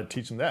try to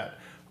teach them that.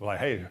 I'm like,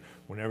 hey,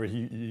 whenever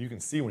you can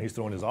see when he's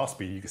throwing his off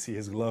speed, you can see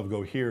his glove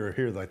go here or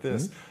here like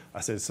this. Mm-hmm.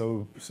 I said,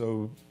 so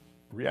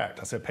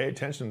react. I said, pay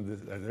attention.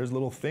 There's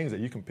little things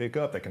that you can pick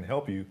up that can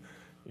help you,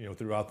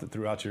 throughout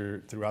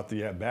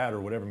the at bat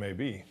or whatever it may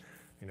be,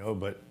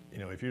 But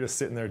if you're just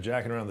sitting there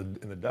jacking around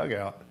in the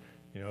dugout,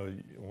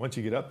 once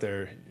you get up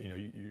there,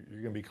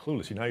 you're going to be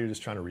clueless. You're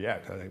just trying to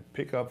react. I think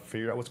pick up,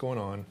 figure out what's going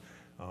on,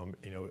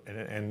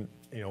 and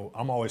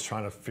I'm always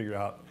trying to figure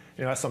out.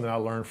 That's something I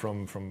learned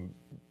from.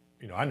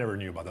 I never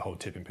knew about the whole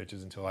tipping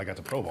pitches until I got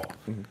to pro ball.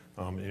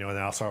 Mm-hmm. And then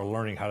I started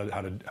learning how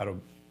to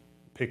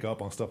pick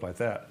up on stuff like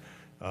that.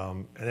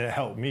 And it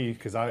helped me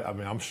because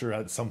I'm sure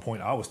at some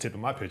point I was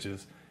tipping my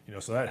pitches,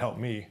 so that helped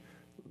me.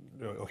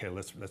 Okay,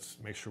 let's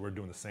make sure we're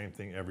doing the same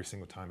thing every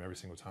single time,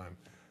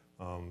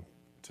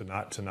 to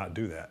not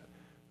do that.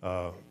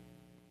 But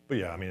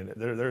yeah, I mean,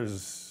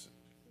 there's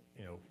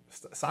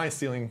sign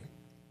stealing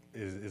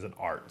is an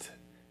art.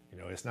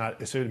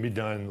 It shouldn't be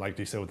done like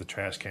you said with the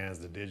trash cans,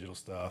 the digital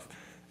stuff,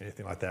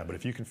 anything like that. But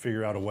if you can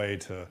figure out a way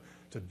to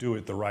do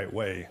it the right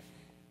way,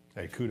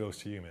 hey, kudos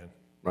to you, man.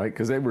 Right,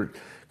 because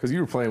you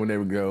were playing when they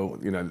would go,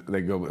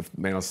 they go with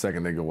man on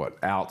second, they go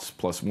outs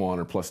 +1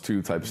 or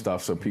 +2 type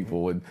stuff, so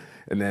people would,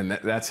 and then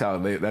that's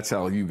how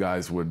you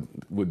guys would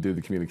do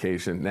the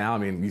communication. Now, I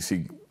mean, you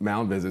see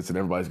mound visits and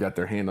everybody's got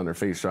their hand on their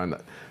face trying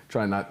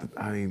not.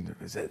 I mean,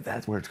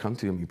 that's where it's come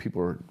to. I mean,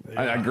 people are.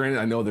 Yeah. Granted,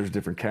 I know there's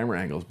different camera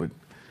angles, but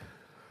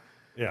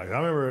yeah, I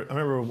remember.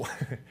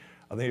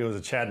 I think it was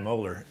a Chad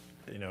Moeller.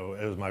 It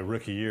was my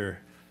rookie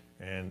year.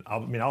 And I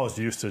was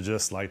used to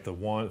just like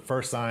the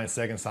first sign,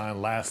 second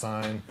sign, last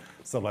sign,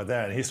 stuff like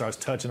that. And he starts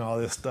touching all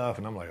this stuff,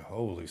 and I'm like,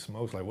 holy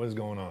smokes, like what is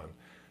going on?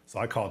 So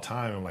I called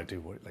time. I'm like,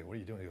 dude, what are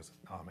you doing? He goes,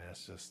 oh man,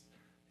 it's just,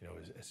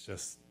 it's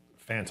just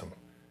phantom.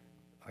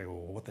 I go,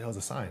 well, what the hell is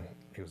a sign?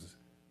 He goes,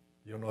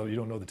 you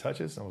don't know the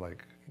touches? I'm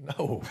like,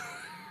 no.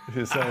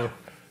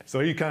 So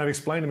he kind of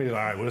explained to me, all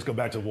right, well, let's go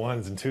back to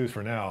ones and twos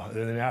for now. And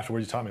then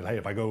afterwards, he taught me, hey,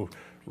 if I go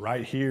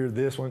right here,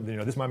 this one,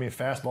 this might be a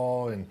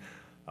fastball. And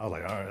I was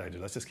like, all right,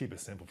 dude, let's just keep it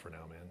simple for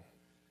now, man.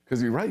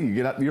 Because you're right, you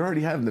get out, you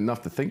already have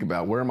enough to think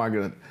about. Where am I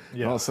going to?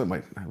 Yeah. All of a sudden,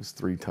 like, that was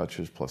 3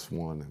 touches plus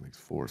 1, that makes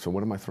 4. So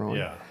what am I throwing?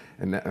 Yeah.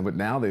 But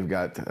now they've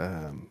got.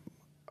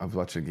 I was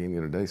watching a game the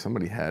other day.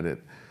 Somebody had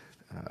it.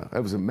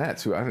 It was a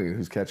Mets who I don't know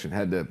who's catching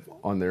had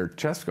on their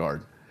chest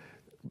guard.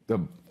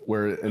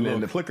 And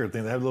then the clicker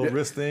thing, they have little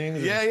wrist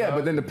things. Yeah.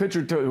 But then the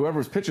pitcher, whoever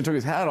was pitching, took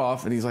his hat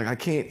off, and he's like, I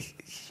can't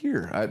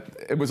hear.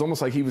 It was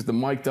almost like he was the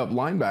mic'd up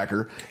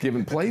linebacker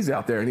giving plays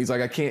out there, and he's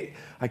like, I can't,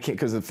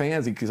 because the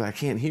fans, because I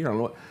can't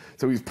hear.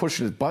 So he's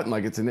pushing his button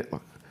like it's an.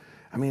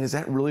 I mean, is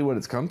that really what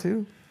it's come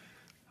to?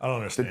 I don't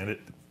understand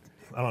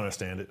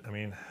it. I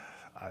mean,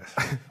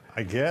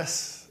 I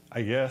guess,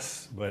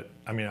 but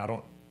I mean, I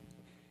don't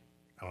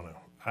know.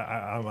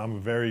 I'm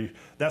very.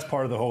 That's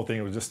part of the whole thing.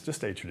 It was just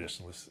stay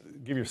traditionalist.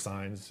 Give your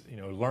signs.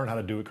 Learn how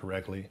to do it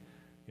correctly.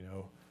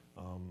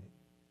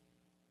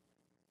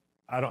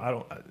 I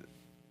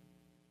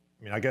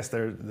mean, I guess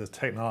the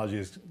technology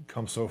has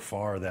come so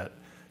far that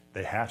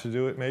they have to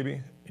do it.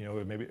 Maybe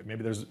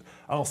maybe there's.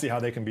 I don't see how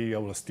they can be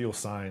able to steal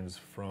signs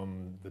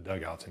from the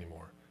dugouts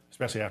anymore,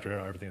 especially after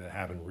everything that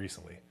happened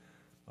recently.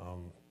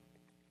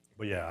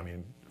 But yeah, I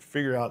mean,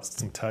 figure out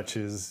some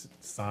touches,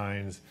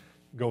 signs,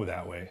 go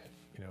that way.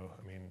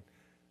 I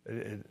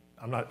mean,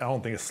 I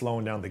don't think it's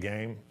slowing down the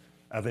game.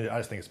 I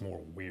just think it's more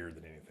weird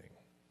than anything.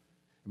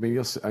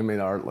 I mean,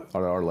 at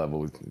our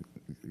level,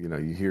 you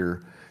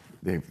hear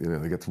they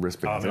get the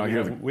wristbands.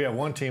 We have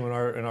one team in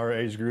our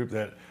age group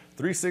that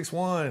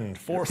 3-6-1,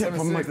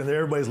 4-7-6, and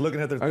everybody's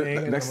looking at their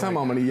thing. Next time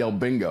I'm going to yell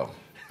bingo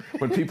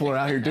when people are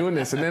out here doing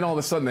this, and then all of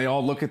a sudden they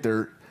all look at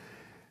their.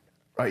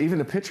 Even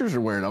the pitchers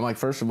are wearing. I'm like,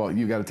 first of all,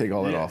 you got to take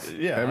all that off.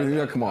 Yeah,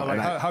 everything. Come on. Like,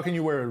 how can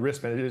you wear a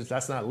wristband?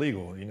 That's not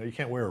legal. You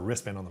can't wear a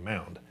wristband on the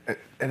mound.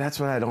 And that's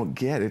what I don't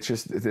get. It's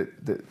just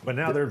that. But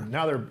now they're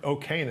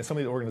okaying, and some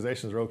of these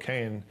organizations are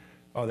okaying.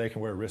 Oh, they can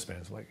wear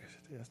wristbands. Like,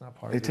 that's not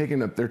part of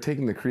it. They're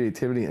taking the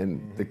creativity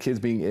and the kids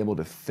being able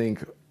to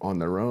think on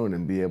their own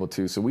and be able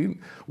to. So we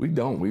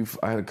don't.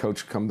 I had a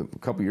coach come a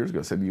couple years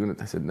ago said,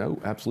 I said, no,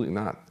 absolutely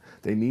not.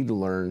 They need to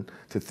learn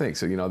to think.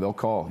 So, they'll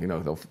call,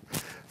 they'll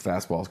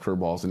fastballs,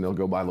 curveballs, and they'll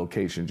go by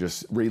location,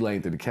 just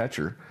relaying to the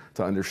catcher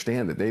to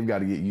understand that they've got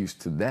to get used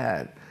to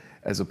that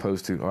as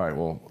opposed to, all right,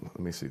 well, let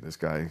me see this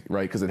guy,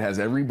 right? Because it has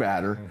every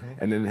batter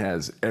and then it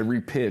has every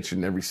pitch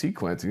and every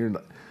sequence. And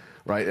you're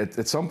right.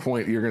 At some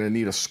point, you're going to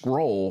need a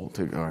scroll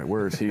to, all right,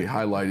 where is he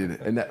highlighted?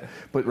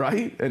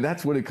 And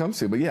that's what it comes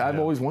to. But yeah, I've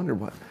always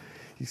wondered what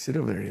you sit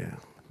over there,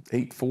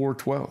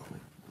 8-4-12.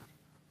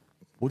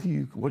 What are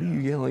you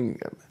yelling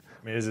at?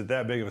 I mean, is it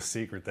that big of a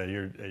secret that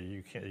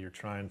you're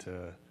trying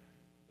to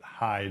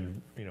hide,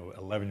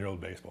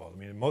 11-year-old baseball? I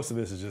mean, most of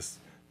this is just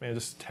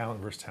talent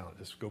versus talent.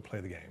 Just go play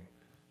the game.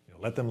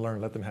 Let them learn,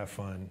 let them have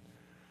fun.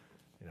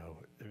 I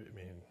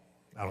mean,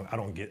 I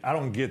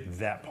don't get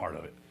that part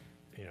of it.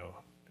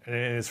 And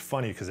it's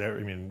funny because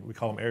we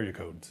call them area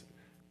codes.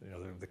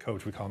 The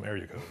coach, we call them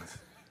area codes.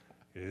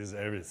 It's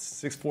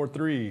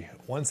 643,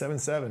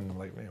 177. I'm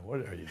like, man,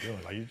 what are you doing?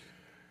 Like,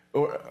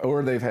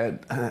 Or they've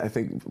had, I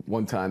think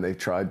one time they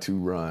tried to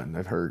run.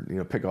 I've heard,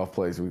 pickoff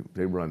plays. We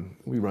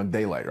run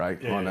daylight,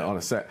 right? On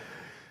a set.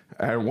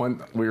 I had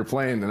we were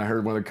playing, and I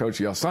heard one of the coaches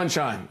yell,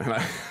 "Sunshine!" And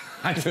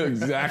I knew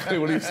exactly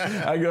what he's.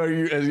 I go,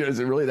 is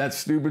it really that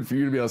stupid for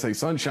you to be able to say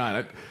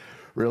sunshine?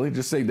 Really,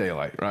 just say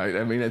daylight, right?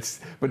 I mean,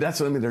 but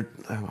that's what I mean.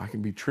 I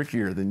can be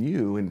trickier than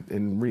you and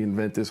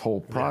reinvent this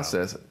whole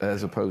process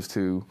as opposed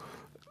to.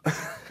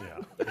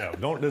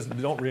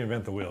 Don't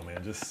reinvent the wheel,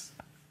 man. Just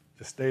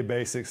stay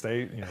basic.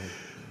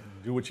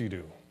 Do what you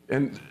do.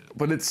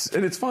 But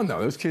it's fun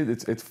though. Those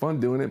kids, it's fun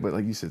doing it. But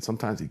like you said,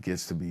 sometimes it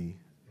gets to be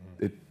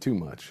too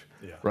much,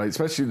 right?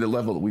 Especially the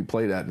level that we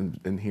played at,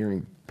 and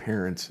hearing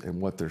parents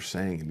and what they're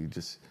saying, and you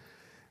just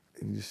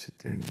sit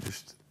there and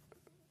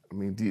I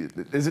mean,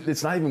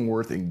 it's not even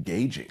worth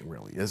engaging,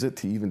 really, is it?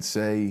 To even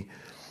say,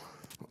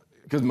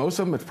 because most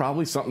of them, it's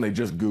probably something they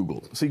just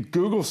Googled. See,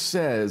 Google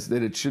says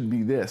that it should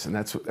be this, and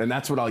that's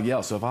what I'll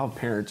yell. So if I have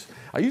parents,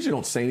 I usually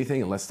don't say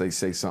anything unless they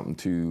say something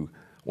to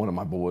one of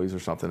my boys or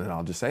something, and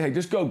I'll just say, hey,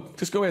 just go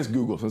ask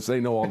Google since they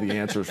know all the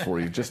answers for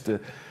you,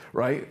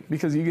 right?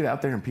 Because you get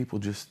out there and people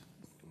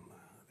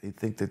they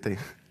think that they.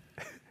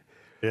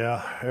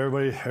 Yeah,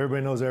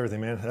 everybody knows everything,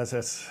 man.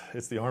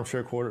 It's the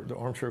armchair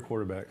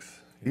quarterbacks.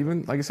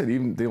 Even like I said,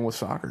 even dealing with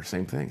soccer,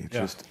 same thing.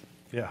 It's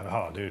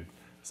oh, dude,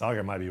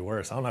 soccer might be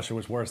worse. I'm not sure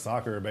what's worse,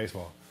 soccer or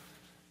baseball.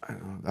 I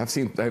don't know. I've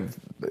seen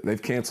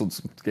they've canceled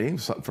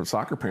games for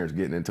soccer parents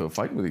getting into a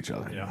fight with each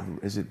other. Yeah.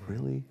 Is it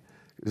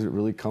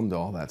really come to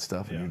all that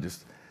stuff? And you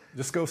just,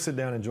 Just go sit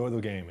down and enjoy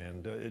the game,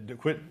 man.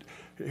 Quit.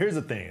 Here's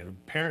the thing: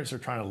 parents are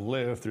trying to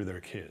live through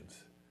their kids,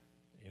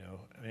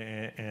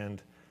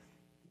 and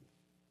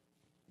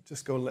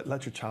just go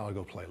let your child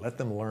go play. Let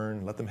them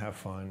learn. Let them have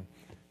fun.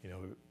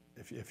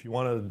 If you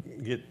want to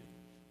get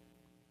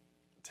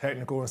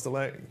technical and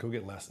select, go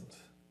get lessons.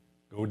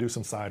 Go do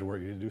some side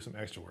work. You do some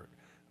extra work.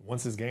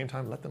 Once it's game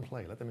time, let them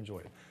play. Let them enjoy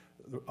it.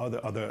 Are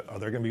there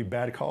going to be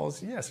bad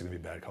calls? Yes, there's going to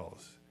be bad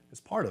calls. It's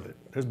part of it.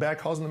 There's bad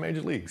calls in the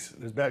major leagues.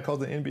 There's bad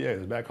calls in the NBA.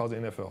 There's bad calls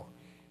in the NFL.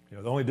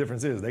 The only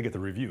difference is they get to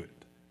review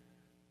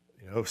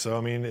it. So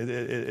I mean,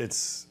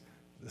 it's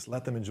just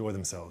let them enjoy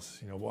themselves.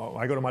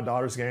 I go to my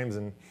daughter's games,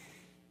 and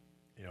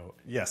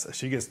yes,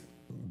 she gets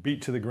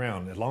beat to the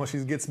ground. As long as she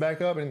gets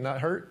back up and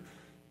not hurt,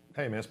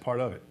 hey man, it's part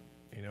of it.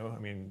 I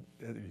mean,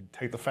 you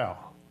take the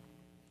foul.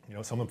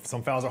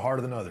 Some fouls are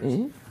harder than others.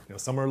 Mm-hmm.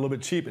 Some are a little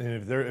bit cheap, and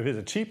if it's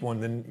a cheap one,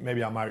 then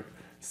maybe I might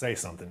say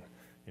something.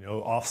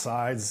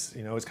 Offsides,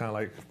 it's kind of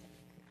like,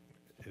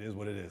 it is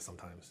what it is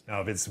sometimes.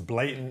 Now, if it's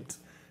blatant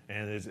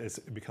and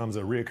it becomes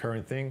a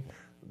reoccurring thing,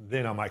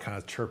 then I might kind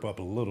of chirp up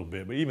a little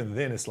bit. But even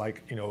then, it's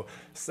like,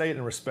 say it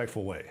in a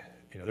respectful way.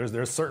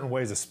 There's certain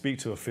ways to speak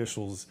to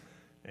officials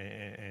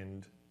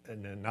and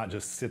then not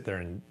just sit there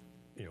and,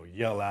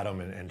 yell at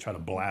them and try to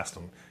blast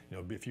them.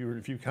 If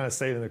you kind of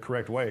say it in the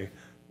correct way,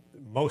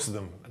 most of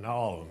them, not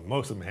all of them,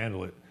 most of them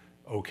handle it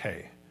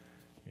okay.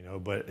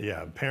 But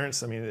yeah,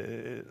 parents, I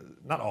mean,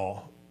 not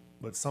all,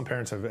 but some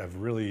parents have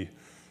really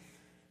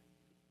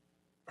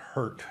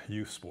hurt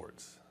youth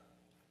sports.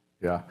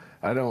 Yeah,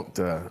 I don't.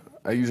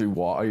 I usually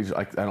walk.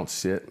 I don't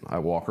sit. I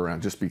walk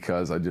around just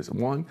because I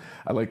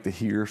like to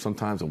hear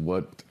sometimes of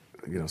what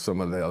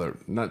some of the other,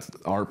 not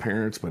our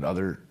parents, but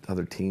other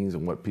teens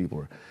and what people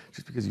are.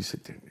 Just because you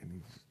sit there and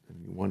you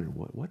wonder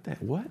what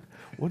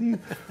do you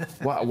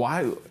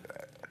why.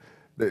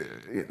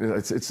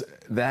 It's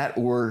that,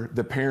 or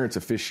the parents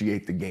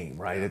officiate the game,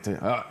 right? It's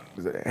a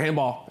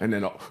handball, and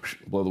then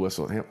blow the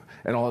whistle.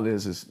 And all it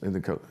is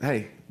the coach,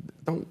 hey,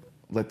 don't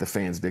let the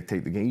fans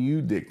dictate the game.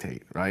 You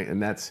dictate, right?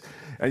 And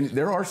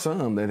there are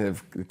some that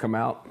have come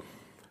out.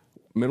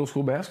 Middle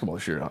school basketball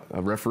this year,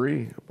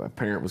 a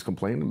parent was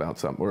complaining about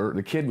something, or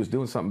the kid was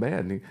doing something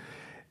bad,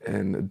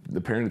 and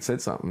the parent had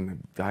said something. The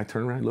guy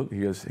turned around, looked,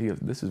 he goes,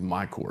 this is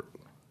my court.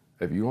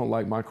 If you don't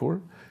like my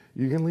court,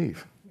 you can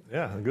leave.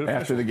 Yeah, good.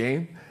 After the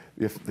game,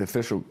 if the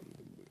official,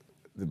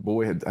 the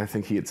boy I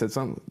think he had said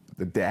something.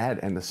 The dad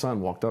and the son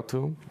walked up to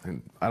him,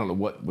 and I don't know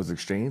what was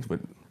exchanged,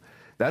 but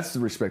that's the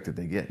respect that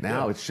they get.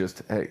 Now It's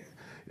just, hey,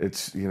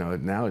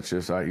 now it's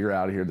just, all right, you're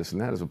out of here, this and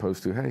that, as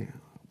opposed to, hey,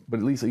 but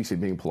at least you're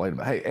being polite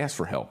about, hey, ask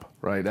for help,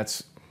 right?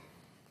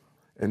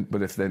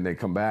 But if then they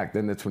come back,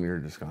 then that's when you're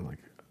just kind of like,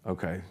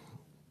 okay,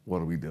 what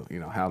do we do?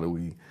 How do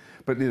we?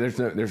 But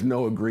there's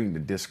no agreeing to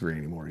disagree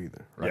anymore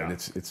either, right? Yeah.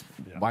 It's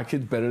my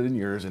kid's better than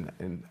yours,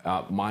 and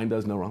mine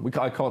does no wrong.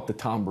 I call it the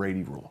Tom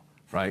Brady rule,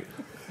 right?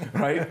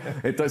 Right?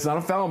 It's not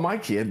a foul on my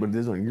kid, but it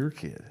is on your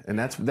kid, and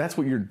that's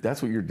what you're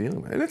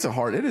dealing with. And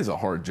it is a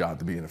hard job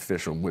to be an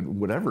official,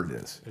 whatever it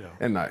is. Yeah.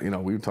 And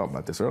we were talking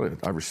about this earlier.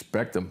 I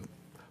respect them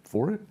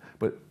for it,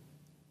 but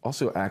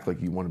also act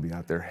like you want to be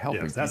out there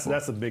helping people.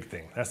 That's the big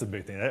thing. That's the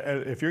big thing.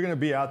 If you're going to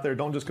be out there,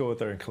 don't just go out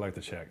there and collect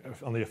the check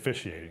on the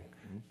officiating.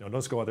 Don't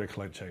just go out there and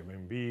collect a check. I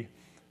mean,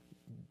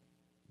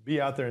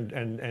 be out there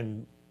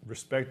and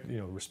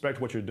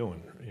respect what you're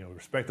doing.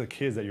 Respect the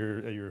kids that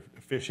you're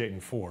officiating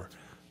for,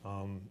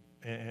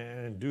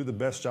 and do the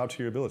best job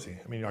to your ability.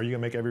 I mean, are you going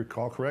to make every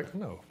call correct?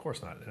 No, of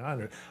course not.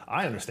 And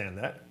I understand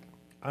that.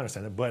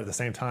 But at the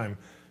same time,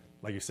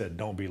 like you said,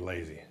 don't be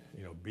lazy.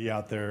 Be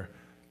out there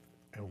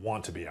and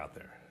want to be out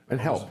there. And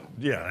help.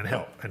 And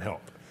help.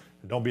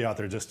 Don't be out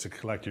there just to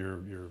collect your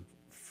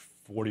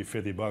 $40,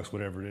 $50,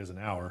 whatever it is, an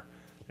hour,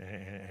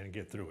 and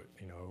get through it.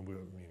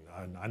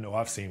 I know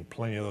I've seen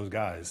plenty of those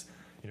guys.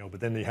 But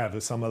then you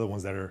have some other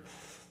ones that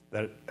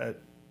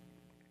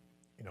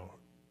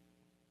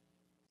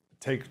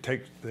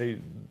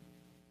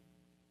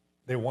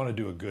they want to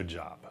do a good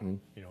job.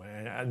 And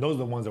those are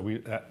the ones that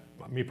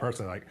me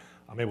personally, like,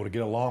 I'm able to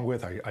get along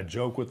with. I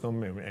joke with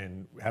them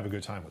and have a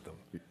good time with them.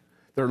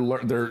 They're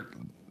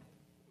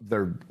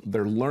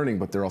learning,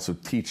 but they're also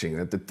teaching.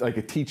 Like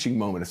a teaching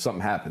moment, if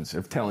something happens,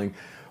 of telling,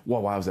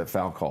 well, why was that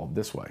foul called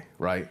this way,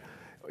 right?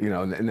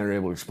 And they're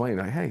able to explain,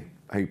 like, hey,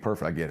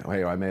 perfect, I get it.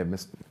 Hey, I may have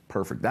missed,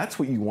 perfect. That's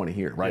what you want to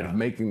hear, right? Yeah. Of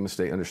making a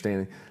mistake,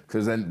 understanding,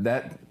 because then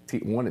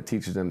it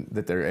teaches them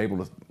that they're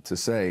able to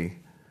say,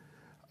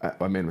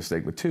 I made a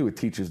mistake, but two, it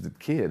teaches the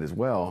kid as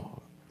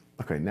well,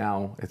 okay,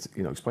 now it's,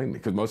 explain to me,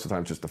 because most of the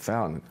time it's just a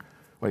foul, and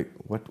wait,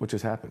 what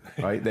just happened,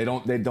 right? They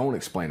don't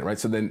explain it, right?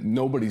 So then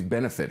nobody's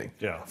benefiting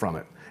from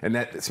it. And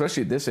that,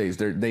 especially at this age,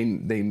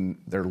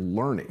 they're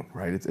learning,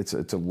 right? It's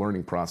a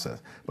learning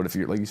process. But if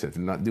you're, like you said, if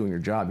you're not doing your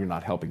job, you're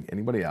not helping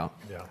anybody out,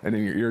 and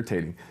then you're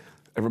irritating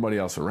everybody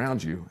else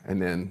around you, and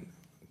then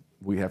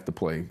we have to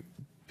play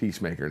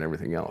peacemaker and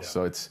everything else.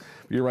 So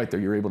you're right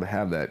there. You're able to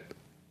have that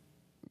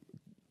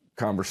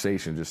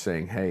conversation, just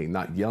saying, hey,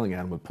 not yelling at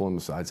them, but pulling them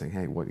aside, saying,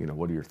 hey, what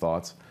are your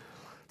thoughts?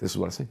 This is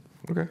what I see.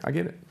 Okay, I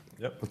get it.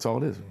 Yep. That's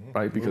all it is,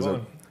 right? Because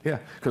Yeah,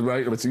 because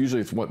right,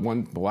 it's what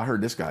one. Well, I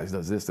heard this guy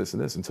does this, this,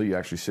 and this until you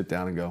actually sit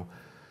down and go,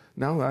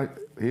 no,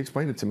 he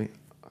explained it to me.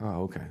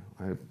 Oh, okay.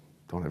 I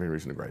don't have any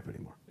reason to gripe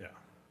anymore. Yeah.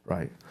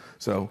 Right.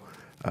 So,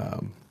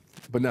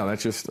 but no,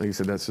 that's just like you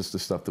said. That's just the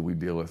stuff that we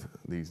deal with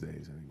these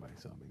days, anyway.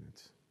 So I mean,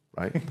 it's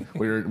right.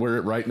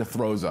 we're right in the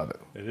throes of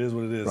it. It is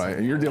what it is. Right,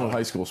 and you're dealing with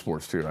high school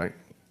sports too, right?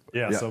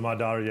 Yeah. So my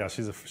daughter,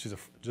 she's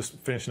just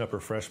finishing up her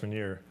freshman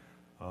year.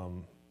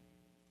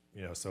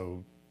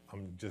 So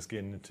I'm just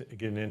getting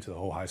into the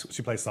whole high school.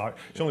 She plays soccer.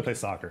 She only plays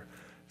soccer.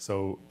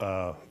 So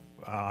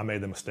I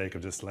made the mistake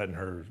of just letting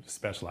her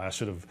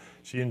specialize.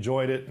 She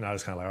enjoyed it, and I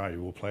was kind of like, all right,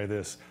 we'll play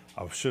this.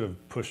 I should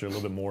have pushed her a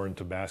little bit more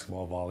into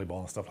basketball,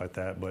 volleyball, and stuff like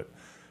that, but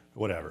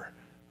whatever.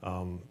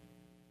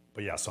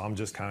 But yeah, so I'm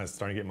just kind of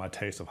starting to get my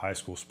taste of high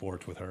school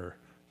sports with her.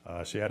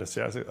 She has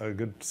a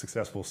good,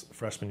 successful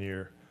freshman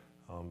year,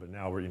 but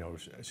now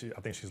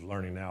I think she's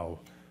learning now,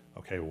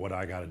 okay, what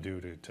I got to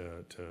do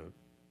to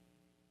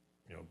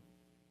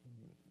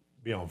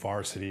be on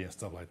varsity and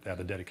stuff like that,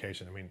 the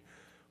dedication. I mean,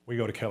 we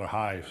go to Keller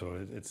High,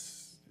 so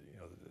it's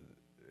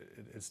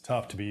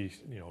tough to be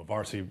a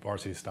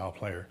varsity style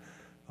player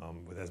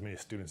with as many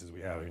students as we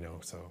have.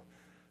 So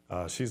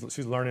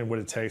she's learning what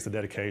it takes, the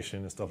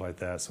dedication and stuff like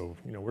that. So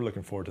we're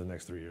looking forward to the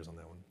next 3 years on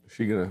that one.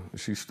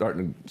 Is she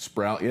starting to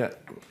sprout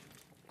yet?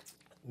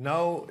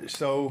 No,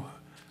 so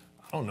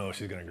I don't know if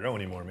she's gonna grow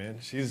anymore, man.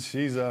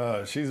 She's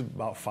about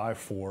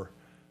 5'4".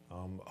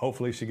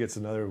 Hopefully she gets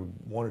another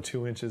 1 or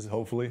 2 inches.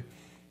 Hopefully.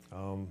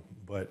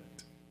 But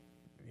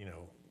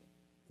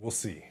we'll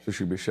see. So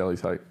she'll be Shelly's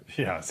height.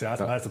 Yeah, see,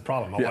 that's the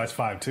problem. My wife's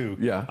 5'2".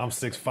 Yeah, I'm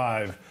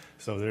 6'5".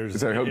 So there's.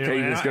 Is that how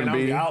Kate is going to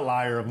be? I'm the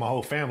outlier of my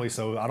whole family,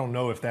 so I don't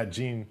know if that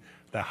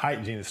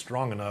height gene, is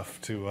strong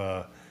enough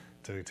to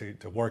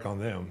work on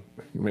them.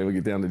 Maybe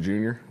get down to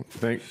junior. I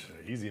think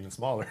he's even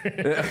smaller.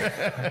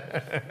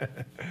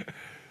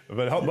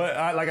 But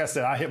like I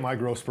said, I hit my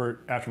growth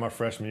spurt after my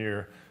freshman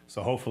year,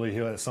 so hopefully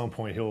at some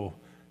point he'll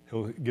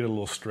get a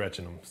little stretch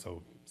in him.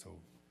 So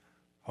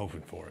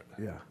hoping for it.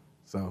 Yeah.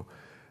 So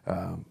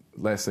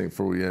last thing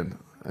before we end,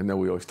 I know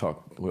we always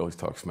talk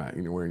smack.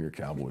 You're wearing your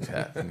Cowboys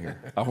hat in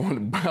here. I want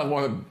to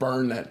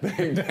burn that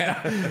thing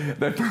down.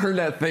 Burn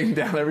that thing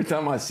down every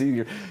time I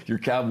see your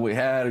Cowboy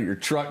hat or your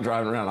truck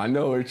driving around. I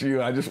know it's you.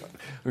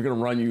 We're gonna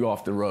run you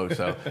off the road.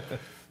 So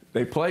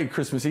they play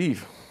Christmas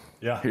Eve.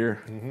 Yeah.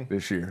 Here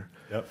this year.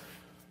 Yep.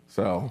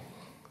 So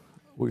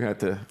we have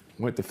to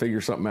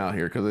figure something out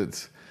here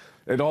because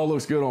it all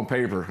looks good on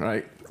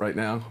paper, right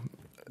now.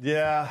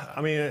 Yeah,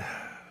 I mean,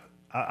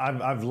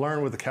 I've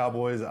learned with the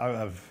Cowboys.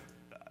 I've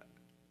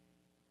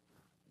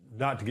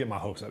not to get my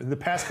hopes up. The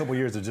past couple of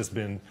years have just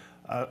been,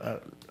 I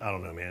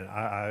don't know,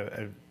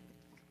 man.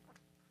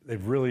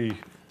 They've really,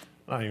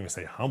 I don't even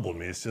say humbled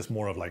me. It's just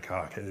more of like,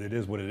 okay, it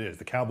is what it is.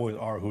 The Cowboys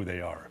are who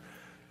they are.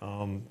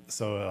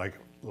 So like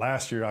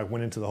last year, I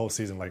went into the whole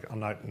season like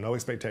no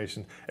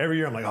expectations. Every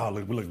year I'm like, oh,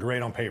 we look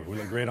great on paper. We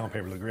look great on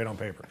paper. We look great on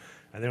paper.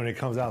 And then when it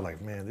comes out,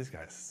 like, man, these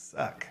guys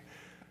suck.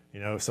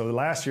 So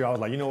last year I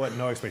was like, you know what?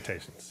 No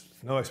expectations,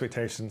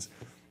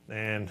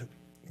 and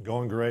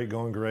going great,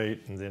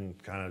 and then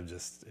kind of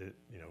just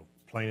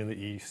playing in the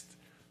East.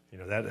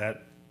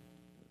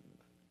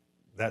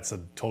 That's a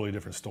totally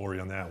different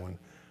story on that one.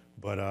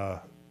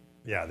 But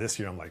yeah, this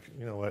year I'm like,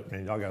 you know what,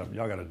 man, y'all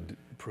gotta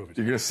prove it.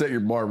 You're gonna set your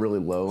bar really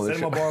low. Set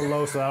my bar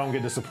low so I don't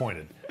get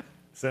disappointed.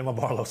 Set my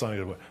bar low so I don't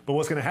get disappointed. But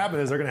what's gonna happen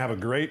is they're gonna have a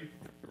great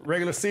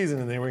regular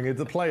season, and then we're gonna get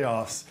to the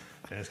playoffs,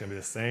 and it's gonna be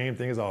the same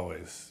thing as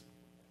always.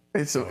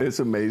 It's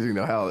amazing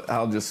though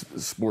how just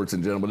sports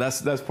in general, but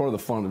that's part of the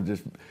fun of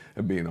just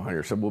being on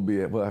here. So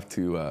we'll have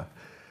to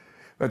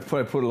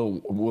put a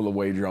little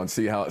wager on,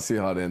 see how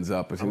it ends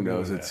up. But who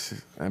knows?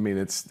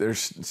 There's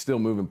still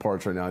moving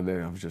parts right now. I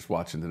was just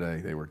watching today.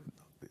 They were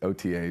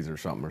OTAs or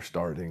something are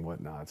starting,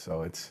 whatnot.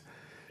 So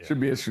should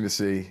be interesting to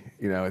see.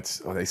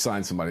 They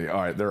sign somebody.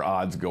 All right, their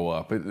odds go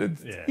up. You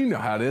know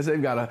how it is.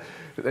 They've got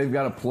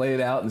to play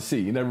it out and see.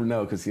 You never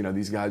know because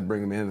these guys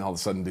bring them in, and all of a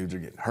sudden dudes are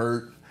getting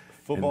hurt.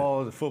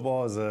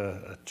 Football is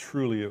a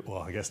truly, well,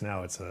 I guess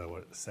now it's a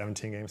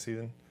 17-game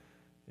season,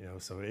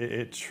 so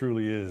it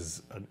truly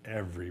is an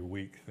every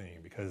week thing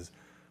because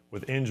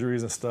with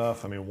injuries and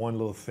stuff, I mean, one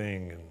little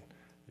thing and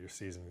your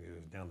season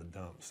goes down the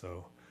dump.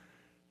 So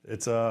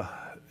it's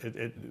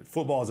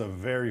football is a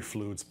very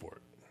fluid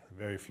sport.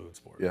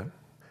 Yeah,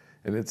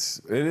 and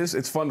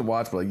it's fun to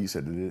watch, but like you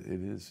said, it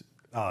is.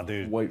 Oh,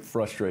 dude, quite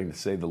frustrating to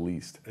say the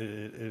least.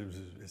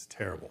 It's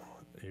terrible.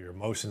 Your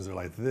emotions are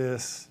like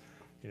this.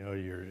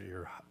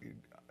 You're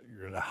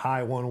at a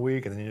high one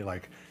week, and then you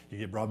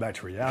get brought back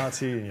to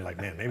reality, and you're like,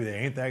 man, maybe they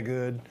ain't that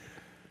good.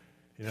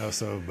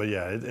 But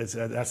yeah,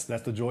 that's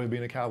the joy of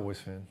being a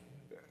Cowboys fan.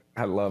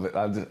 I love it.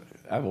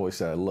 I've always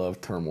said I love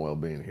turmoil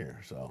being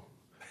here. So.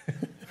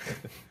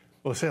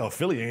 Well, say,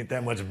 Philly ain't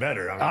that much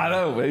better. I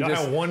know. They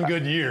just had one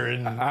good year,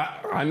 and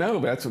I know.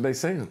 But that's what they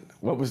say.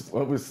 What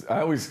was?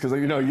 I always because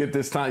you get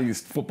this time.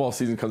 Football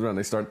season comes around.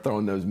 They start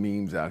throwing those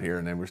memes out here,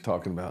 and they were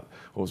talking about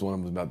what was one of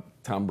them was about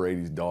Tom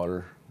Brady's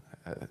daughter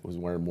was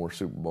wearing more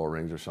Super Bowl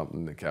rings or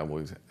something. The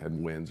Cowboys had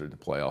wins or the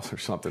playoffs or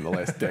something the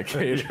last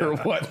decade or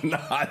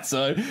whatnot.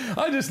 So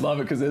I just love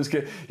it because those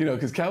kids,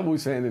 because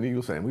Cowboys fan and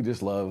Eagles fan, we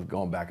just love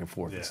going back and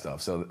forth and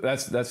stuff. So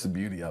that's the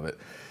beauty of it.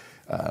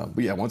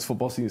 But yeah, once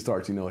football season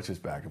starts, it's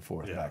just back and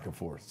forth, back and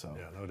forth. So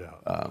yeah, no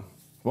doubt.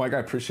 Mike, I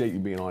appreciate you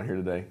being on here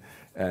today,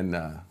 and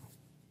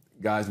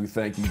guys, we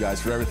thank you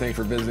guys for everything,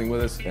 for visiting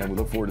with us, and we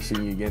look forward to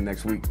seeing you again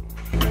next week.